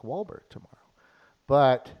practice Mark Wahlberg tomorrow.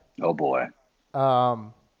 But Oh boy.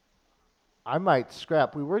 I might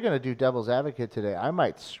scrap. We were going to do Devil's Advocate today. I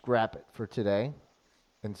might scrap it for today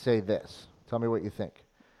and say this. Tell me what you think.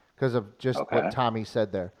 Because of just Okay. what Tommy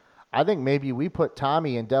said there. I think maybe we put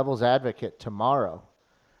Tommy in Devil's Advocate tomorrow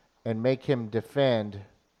and make him defend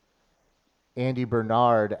Andy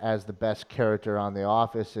Bernard as the best character on The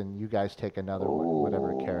Office, and you guys take another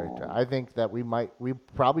whatever character. I think that we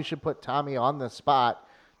probably should put Tommy on the spot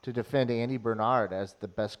to defend Andy Bernard as the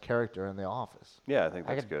best character in The Office. Yeah, I think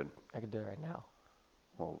that's good. I could do it right now.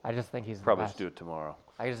 Well, I just think he's the probably best. should do it tomorrow.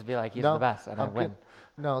 I could just be like, he's No, the best, and I I'm win. good.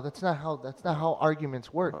 No, that's not how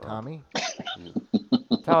arguments work, Tommy.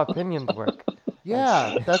 That's how opinions work.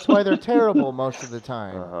 Yeah, that's why they're terrible most of the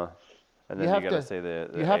time. Uh-huh. And You then have you got to to say the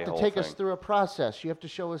you have to a-hole take us thing. through a process. You have to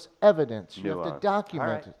show us evidence. You have Nuance. to document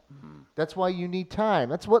All right. it. That's why you need time.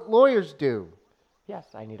 That's what lawyers do. Yes,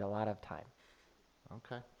 I need a lot of time.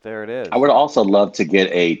 Okay. There it is. I would also love to get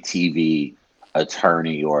a TV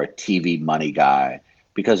attorney or a TV money guy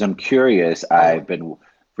because I'm curious. I've been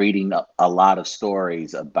reading a lot of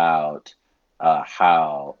stories about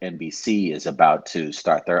how NBC is about to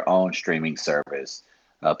start their own streaming service,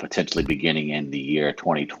 potentially beginning in the year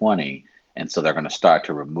 2020. And so they're going to start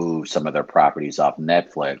to remove some of their properties off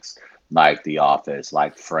Netflix, like The Office,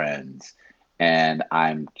 like Friends. And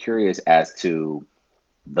I'm curious as to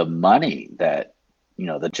the money that,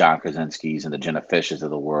 the John Krasinski's and the Jenna Fishers of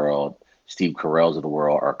the world, Steve Carell's of the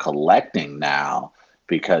world are collecting now.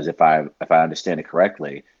 Because if I understand it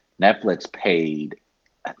correctly, Netflix paid,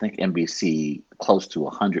 I think, NBC close to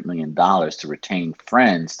 $100 million to retain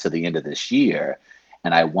Friends to the end of this year.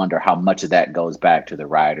 And I wonder how much of that goes back to the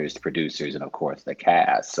writers, producers, and of course the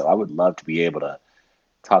cast. So I would love to be able to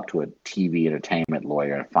talk to a TV entertainment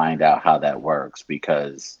lawyer and find out how that works,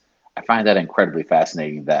 because I find that incredibly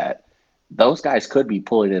fascinating that those guys could be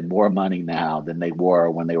pulling in more money now than they were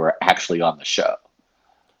when they were actually on the show.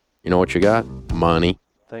 You know what you got? Money.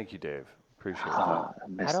 Thank you, Dave. Appreciate that. I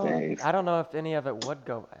miss Dave. I don't know if any of it would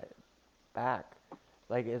go back.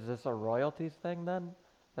 Like, is this a royalties thing then?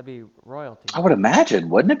 That'd be royalties. I would imagine,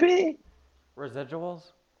 wouldn't it be? Residuals?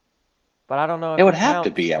 But I don't know if It would have to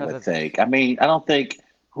counts be, I 'cause would it's- think. I mean, I don't think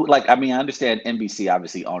I understand NBC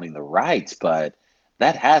obviously owning the rights, but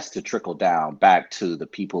that has to trickle down back to the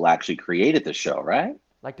people who actually created the show, right?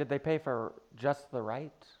 Like, did they pay for just the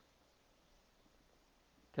rights?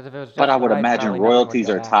 Because if it was just But I the would rights, imagine probably nothing would royalties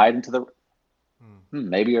go are back. tied into the.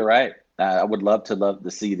 Maybe you're right. I would love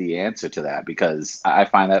to see the answer to that, because I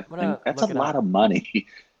find that I'm gonna that's a look it lot up. of money.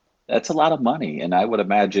 That's a lot of money, and I would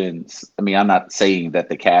imagine. I mean, I'm not saying that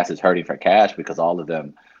the cast is hurting for cash, because all of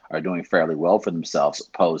them are doing fairly well for themselves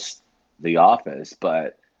post The Office.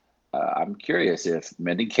 But I'm curious if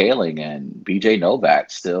Mindy Kaling and BJ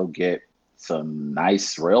Novak still get some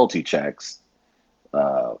nice royalty checks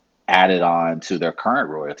uh, added on to their current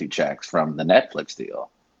royalty checks from the Netflix deal.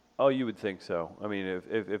 Oh, you would think so. I mean,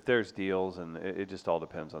 if there's deals, and it just all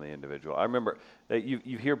depends on the individual. I remember that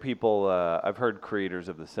you hear people. I've heard creators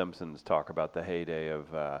of The Simpsons talk about the heyday of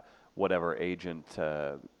whatever agent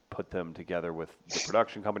put them together with the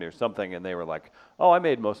production company or something, and they were like, "Oh, I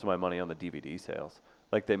made most of my money on the DVD sales."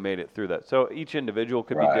 Like they made it through that. So each individual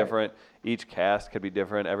could be Right. different. Each cast could be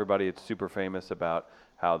different. Everybody, it's super famous about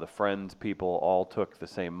how the Friends people all took the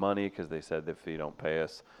same money because they said if you don't pay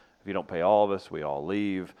us, if you don't pay all of us, we all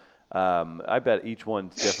leave. I bet each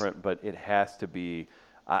one's different, but it has to be.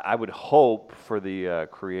 I would hope for the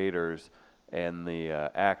creators and the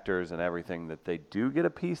actors and everything that they do get a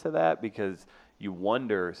piece of that, because you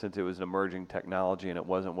wonder, since it was an emerging technology and it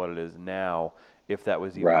wasn't what it is now, if that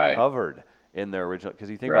was even Right. covered in their original. Because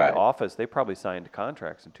you think Right. about The Office, they probably signed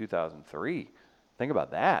contracts in 2003. Think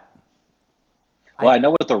about that. Well, I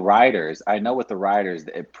know with the writers,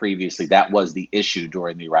 that previously that was the issue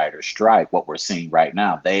during the writers' strike. What we're seeing right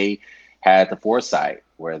now, they had the foresight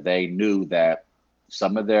where they knew that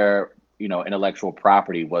some of their, intellectual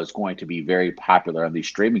property was going to be very popular on these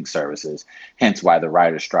streaming services. Hence, why the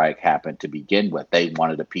writers' strike happened to begin with. They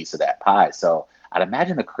wanted a piece of that pie. So I'd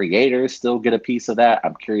imagine the creators still get a piece of that.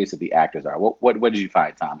 I'm curious if the actors are. What did you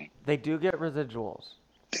find, Tommy? They do get residuals.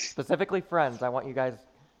 Specifically Friends, I want you guys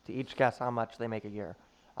to each guess how much they make a year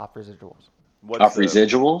off residuals. What's Off the-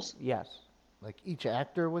 residuals? Yes. Like each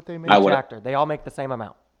actor, what they make? I Each would- actor. They all make the same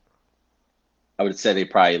amount. I would say they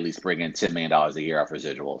probably at least bring in $10 million a year off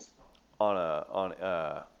residuals. on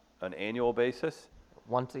an annual basis?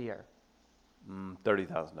 Once a year.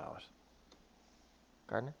 $30,000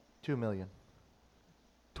 Gardner? 2 million.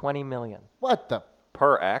 20 million What the?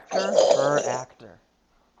 per actor per actor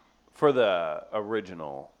for the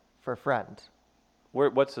original. for Friends.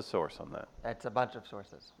 What's the source on that? It's a bunch of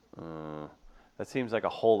sources. That seems like a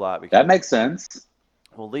whole lot. Because That makes sense.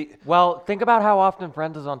 Well, think about how often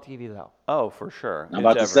Friends is on TV, though. Oh, for sure. I'm It's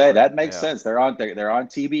about to say everywhere. that makes Yeah. sense. They're on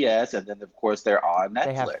TBS, and then of course they're on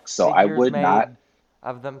They have Netflix. So I figures would made not.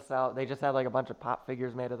 of themselves. They just had like a bunch of pop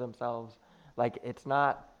figures made of themselves. Like it's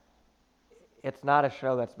not a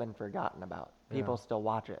show that's been forgotten about. People still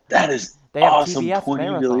watch it. That is They have awesome. PBS 20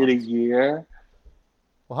 million a marathons. year.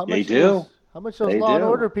 Well, how They much do. How much those They Law and do.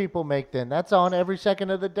 Order people make then? That's on every second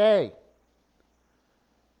of the day.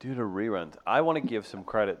 Due to reruns, I want to give some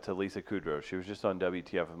credit to Lisa Kudrow. She was just on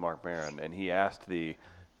WTF with Mark Maron, and he asked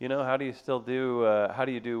how do you still do, how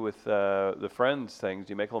do you do with the Friends things?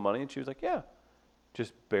 Do you make a little money? And she was like, yeah,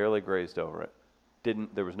 just barely grazed over it.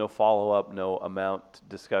 There was no follow-up, no amount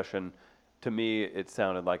discussion. To me, it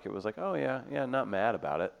sounded like it was like, oh yeah, not mad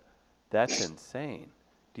about it. That's insane.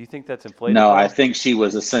 Do you think that's inflated? No, though? I think she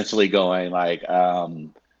was essentially going like,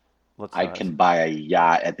 Let's I not. can buy a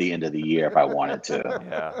yacht at the end of the year if I wanted to.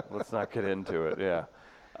 Yeah, let's not get into it. Yeah.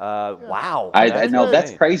 Wow. I know insane.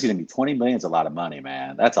 that's crazy to me. 20 million is a lot of money,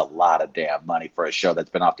 man. That's a lot of damn money for a show that's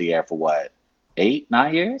been off the air for what, 8,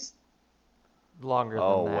 9 years? Longer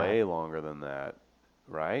Oh, than that. way longer than that,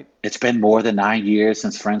 right? It's been more than 9 years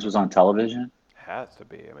since Friends was on television. Has to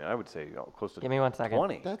be. I mean, I would say close to Give me 1 second.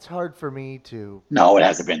 20. That's hard for me to. No, it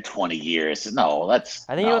hasn't been 20 years. No, that's.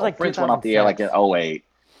 I think it was like Fringe went off the air like in 08.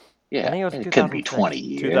 Yeah, I think it was couldn't be 2006. 20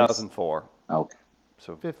 years. 2004. Okay.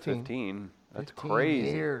 So 15. 15. That's 15 crazy.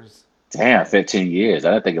 years. Damn, 15 years.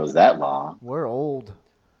 I didn't think it was that long. We're old.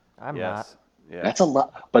 I'm not. Yes. Yeah. That's a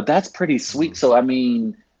lot, but that's pretty sweet. So, I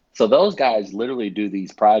mean, so those guys literally do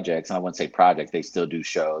these projects, and I wouldn't say projects, they still do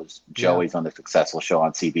shows. Joey's on the successful show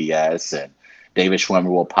on CBS, and David Schwimmer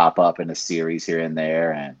will pop up in a series here and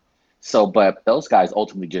there. And so, but those guys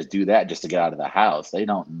ultimately just do that just to get out of the house. They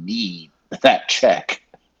don't need that check.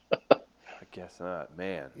 I guess not.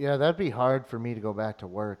 Man. Yeah, that'd be hard for me to go back to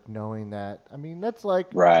work knowing that. I mean, that's like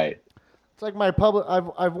Right. it's like my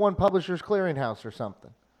I've won Publishers Clearinghouse or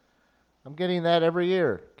something. I'm getting that every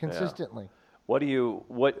year consistently. How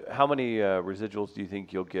many residuals do you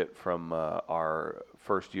think you'll get from our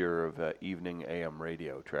first year of evening AM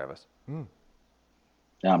radio, Travis? No,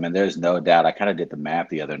 I mean, there's no doubt. I kind of did the math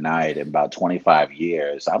the other night. In about 25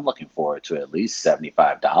 years, I'm looking forward to at least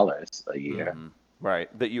 $75 a year. Mhm.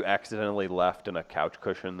 Right. That you accidentally left in a couch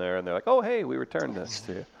cushion there, and they're like, "Oh, hey, we returned this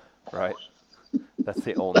to you." Right. That's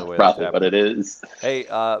the only way. Probably that's what it is. Hey,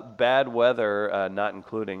 bad weather, not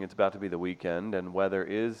including. It's about to be the weekend, and weather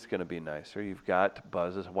is going to be nicer. You've got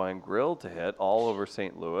Buzz's Hawaiian Grill to hit all over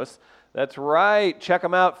St. Louis. That's right. Check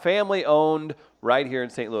them out. Family owned right here in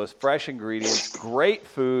St. Louis. Fresh ingredients, great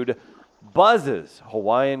food. Buzz's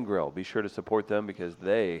Hawaiian Grill. Be sure to support them because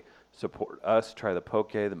they support us. Try the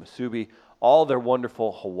poke, the musubi, all their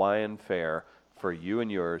wonderful Hawaiian fare for you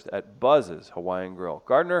and yours at Buzz's Hawaiian Grill.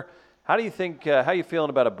 Gardner, how do you think? How you feeling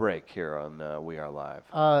about a break here on We Are Live?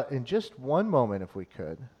 In just one moment, if we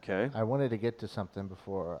could, Okay, I wanted to get to something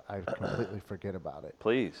before I completely forget about it.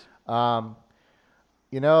 please.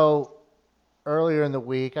 You know, earlier in the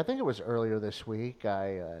week, I think it was earlier this week, I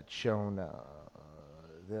had shown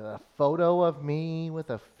the photo of me with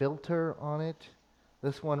a filter on it.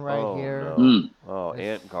 This one right Oh, here. no. Mm. Oh,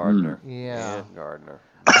 This- Aunt Gardner. Yeah. Aunt Gardner.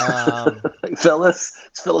 Hey, Phyllis.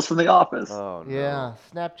 It's Phyllis from The Office. Oh no. Yeah,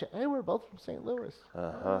 Snapchat. Hey, we're both from St. Louis.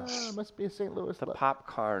 Uh-huh. Must be a St. Louis. The look.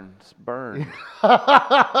 popcorn's burned.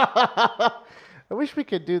 I wish we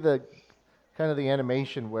could do the kind of the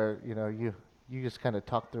animation where you just kind of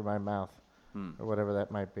talk through my mouth or whatever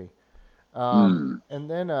that might be. And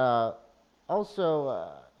then also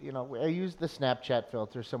I used the Snapchat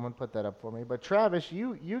filter. Someone put that up for me. But Travis,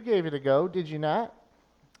 you gave it a go, did you not?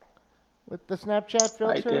 With the Snapchat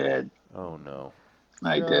filter. I did. Oh no.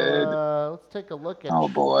 I So, did. let's take a look at Oh,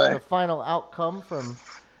 boy. the final outcome from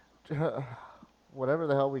whatever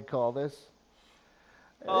the hell we call this.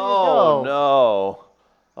 There you Oh go. no.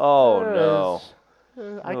 Oh There it no. is.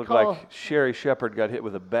 It I looked call. like Sherry Shepard got hit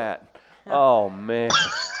with a bat. Oh man.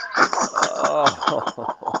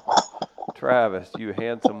 Oh. Travis, you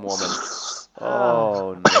handsome woman.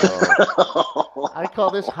 Oh no. I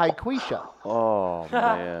call this Haikwisha. Oh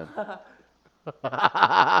man.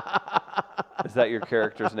 Is that your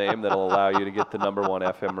character's name that'll allow you to get the #1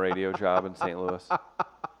 FM radio job in St. Louis?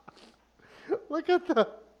 Look at the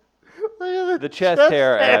The chest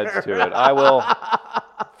hair adds to it. I will,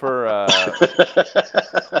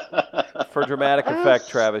 for dramatic effect,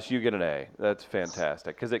 Travis, you get an A. That's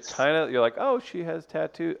fantastic. Because it kind of, you're like, oh, she has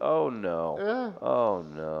tattoo. Oh, no. Yeah. Oh,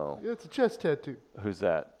 no. It's a chest tattoo. Who's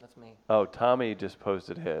that? That's me. Oh, Tommy just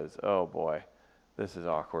posted his. Oh, boy. This is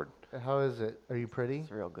awkward. How is it? Are you pretty?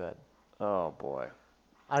 It's real good. Oh, boy.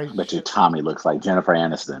 I Bet you Tommy looks like Jennifer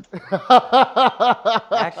Aniston. I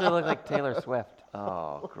actually look like Taylor Swift.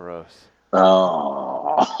 Oh, gross.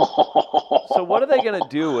 Oh. So what are they going to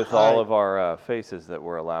do with all of our faces that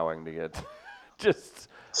we're allowing to get just...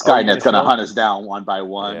 Skynet's going to hunt us down one by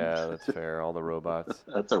one. Yeah, that's fair. All the robots.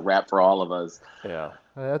 That's a wrap for all of us. Yeah.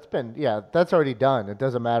 that's already done. It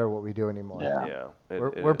doesn't matter what we do anymore. Yeah. Yeah.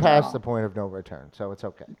 We're past the point of no return, so it's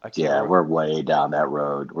okay. I can't Yeah, remember- we're way down that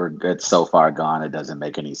road. It's so far gone, it doesn't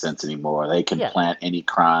make any sense anymore. They can Yeah. plant any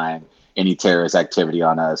crime, any terrorist activity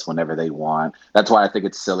on us whenever they want. That's why I think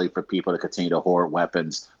it's silly for people to continue to hoard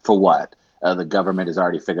weapons. For what? The government has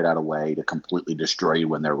already figured out a way to completely destroy you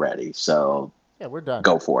when they're ready. So Yeah, we're done.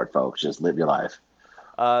 go for it, folks. Just live your life.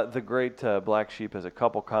 The great Black Sheep has a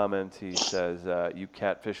couple comments. He says, you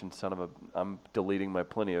catfishing son of a... I'm deleting my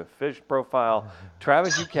Plenty of Fish profile.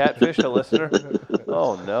 Travis, you catfished a listener?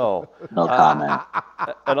 Oh, no. No comment.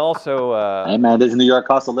 And also, Hey, man, this is New York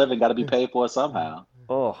cost of living. Got to be paid for somehow.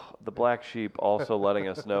 the Black Sheep also letting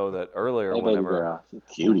us know that earlier Hey, baby whenever... girl.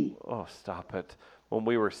 Cutie. Oh, stop it. When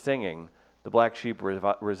we were singing, The black sheep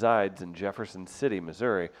resides in Jefferson City,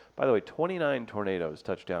 Missouri. By the way, 29 tornadoes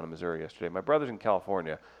touched down in Missouri yesterday. My brother's in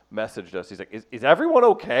California messaged us. He's like, is everyone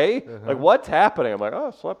okay? Like, what's happening? I'm like, oh,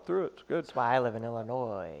 I slept through it. It's good. That's why I live in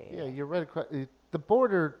Illinois. Yeah, you're right across the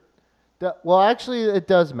border. Well, actually, it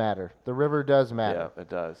does matter. The river does matter. Yeah, it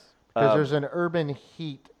does. Because there's an urban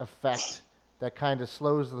heat effect that kind of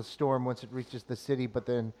slows the storm once it reaches the city, but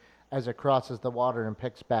then as it crosses the water and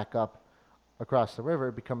picks back up across the river,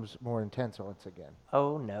 it becomes more intense once again.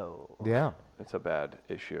 Oh, no. Yeah. It's a bad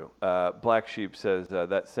issue. Black Sheep says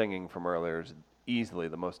that singing from earlier is easily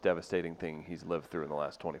the most devastating thing he's lived through in the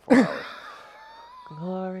last 24 hours.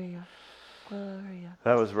 Gloria, Gloria.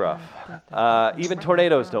 That was rough. Even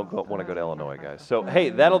tornadoes don't want to go to Illinois, guys. So,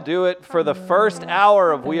 hey, that'll do it for the first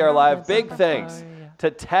hour of We Are Live. Big thanks to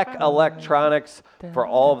Tech Electronics for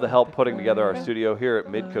all of the help putting together our studio here at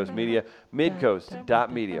Midcoast Media.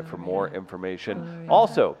 Midcoast.media for more information.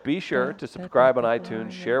 Also, be sure to subscribe on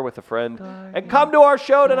iTunes, share with a friend, and come to our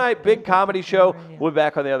show tonight. Big comedy show. We'll be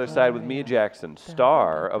back on the other side with Mia Jackson,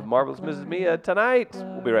 star of Marvelous Mrs. Mia, tonight.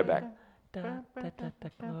 We'll be right back.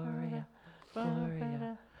 Gloria,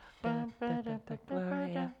 Gloria, Gloria,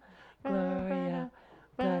 Gloria, Gloria,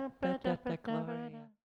 Gloria.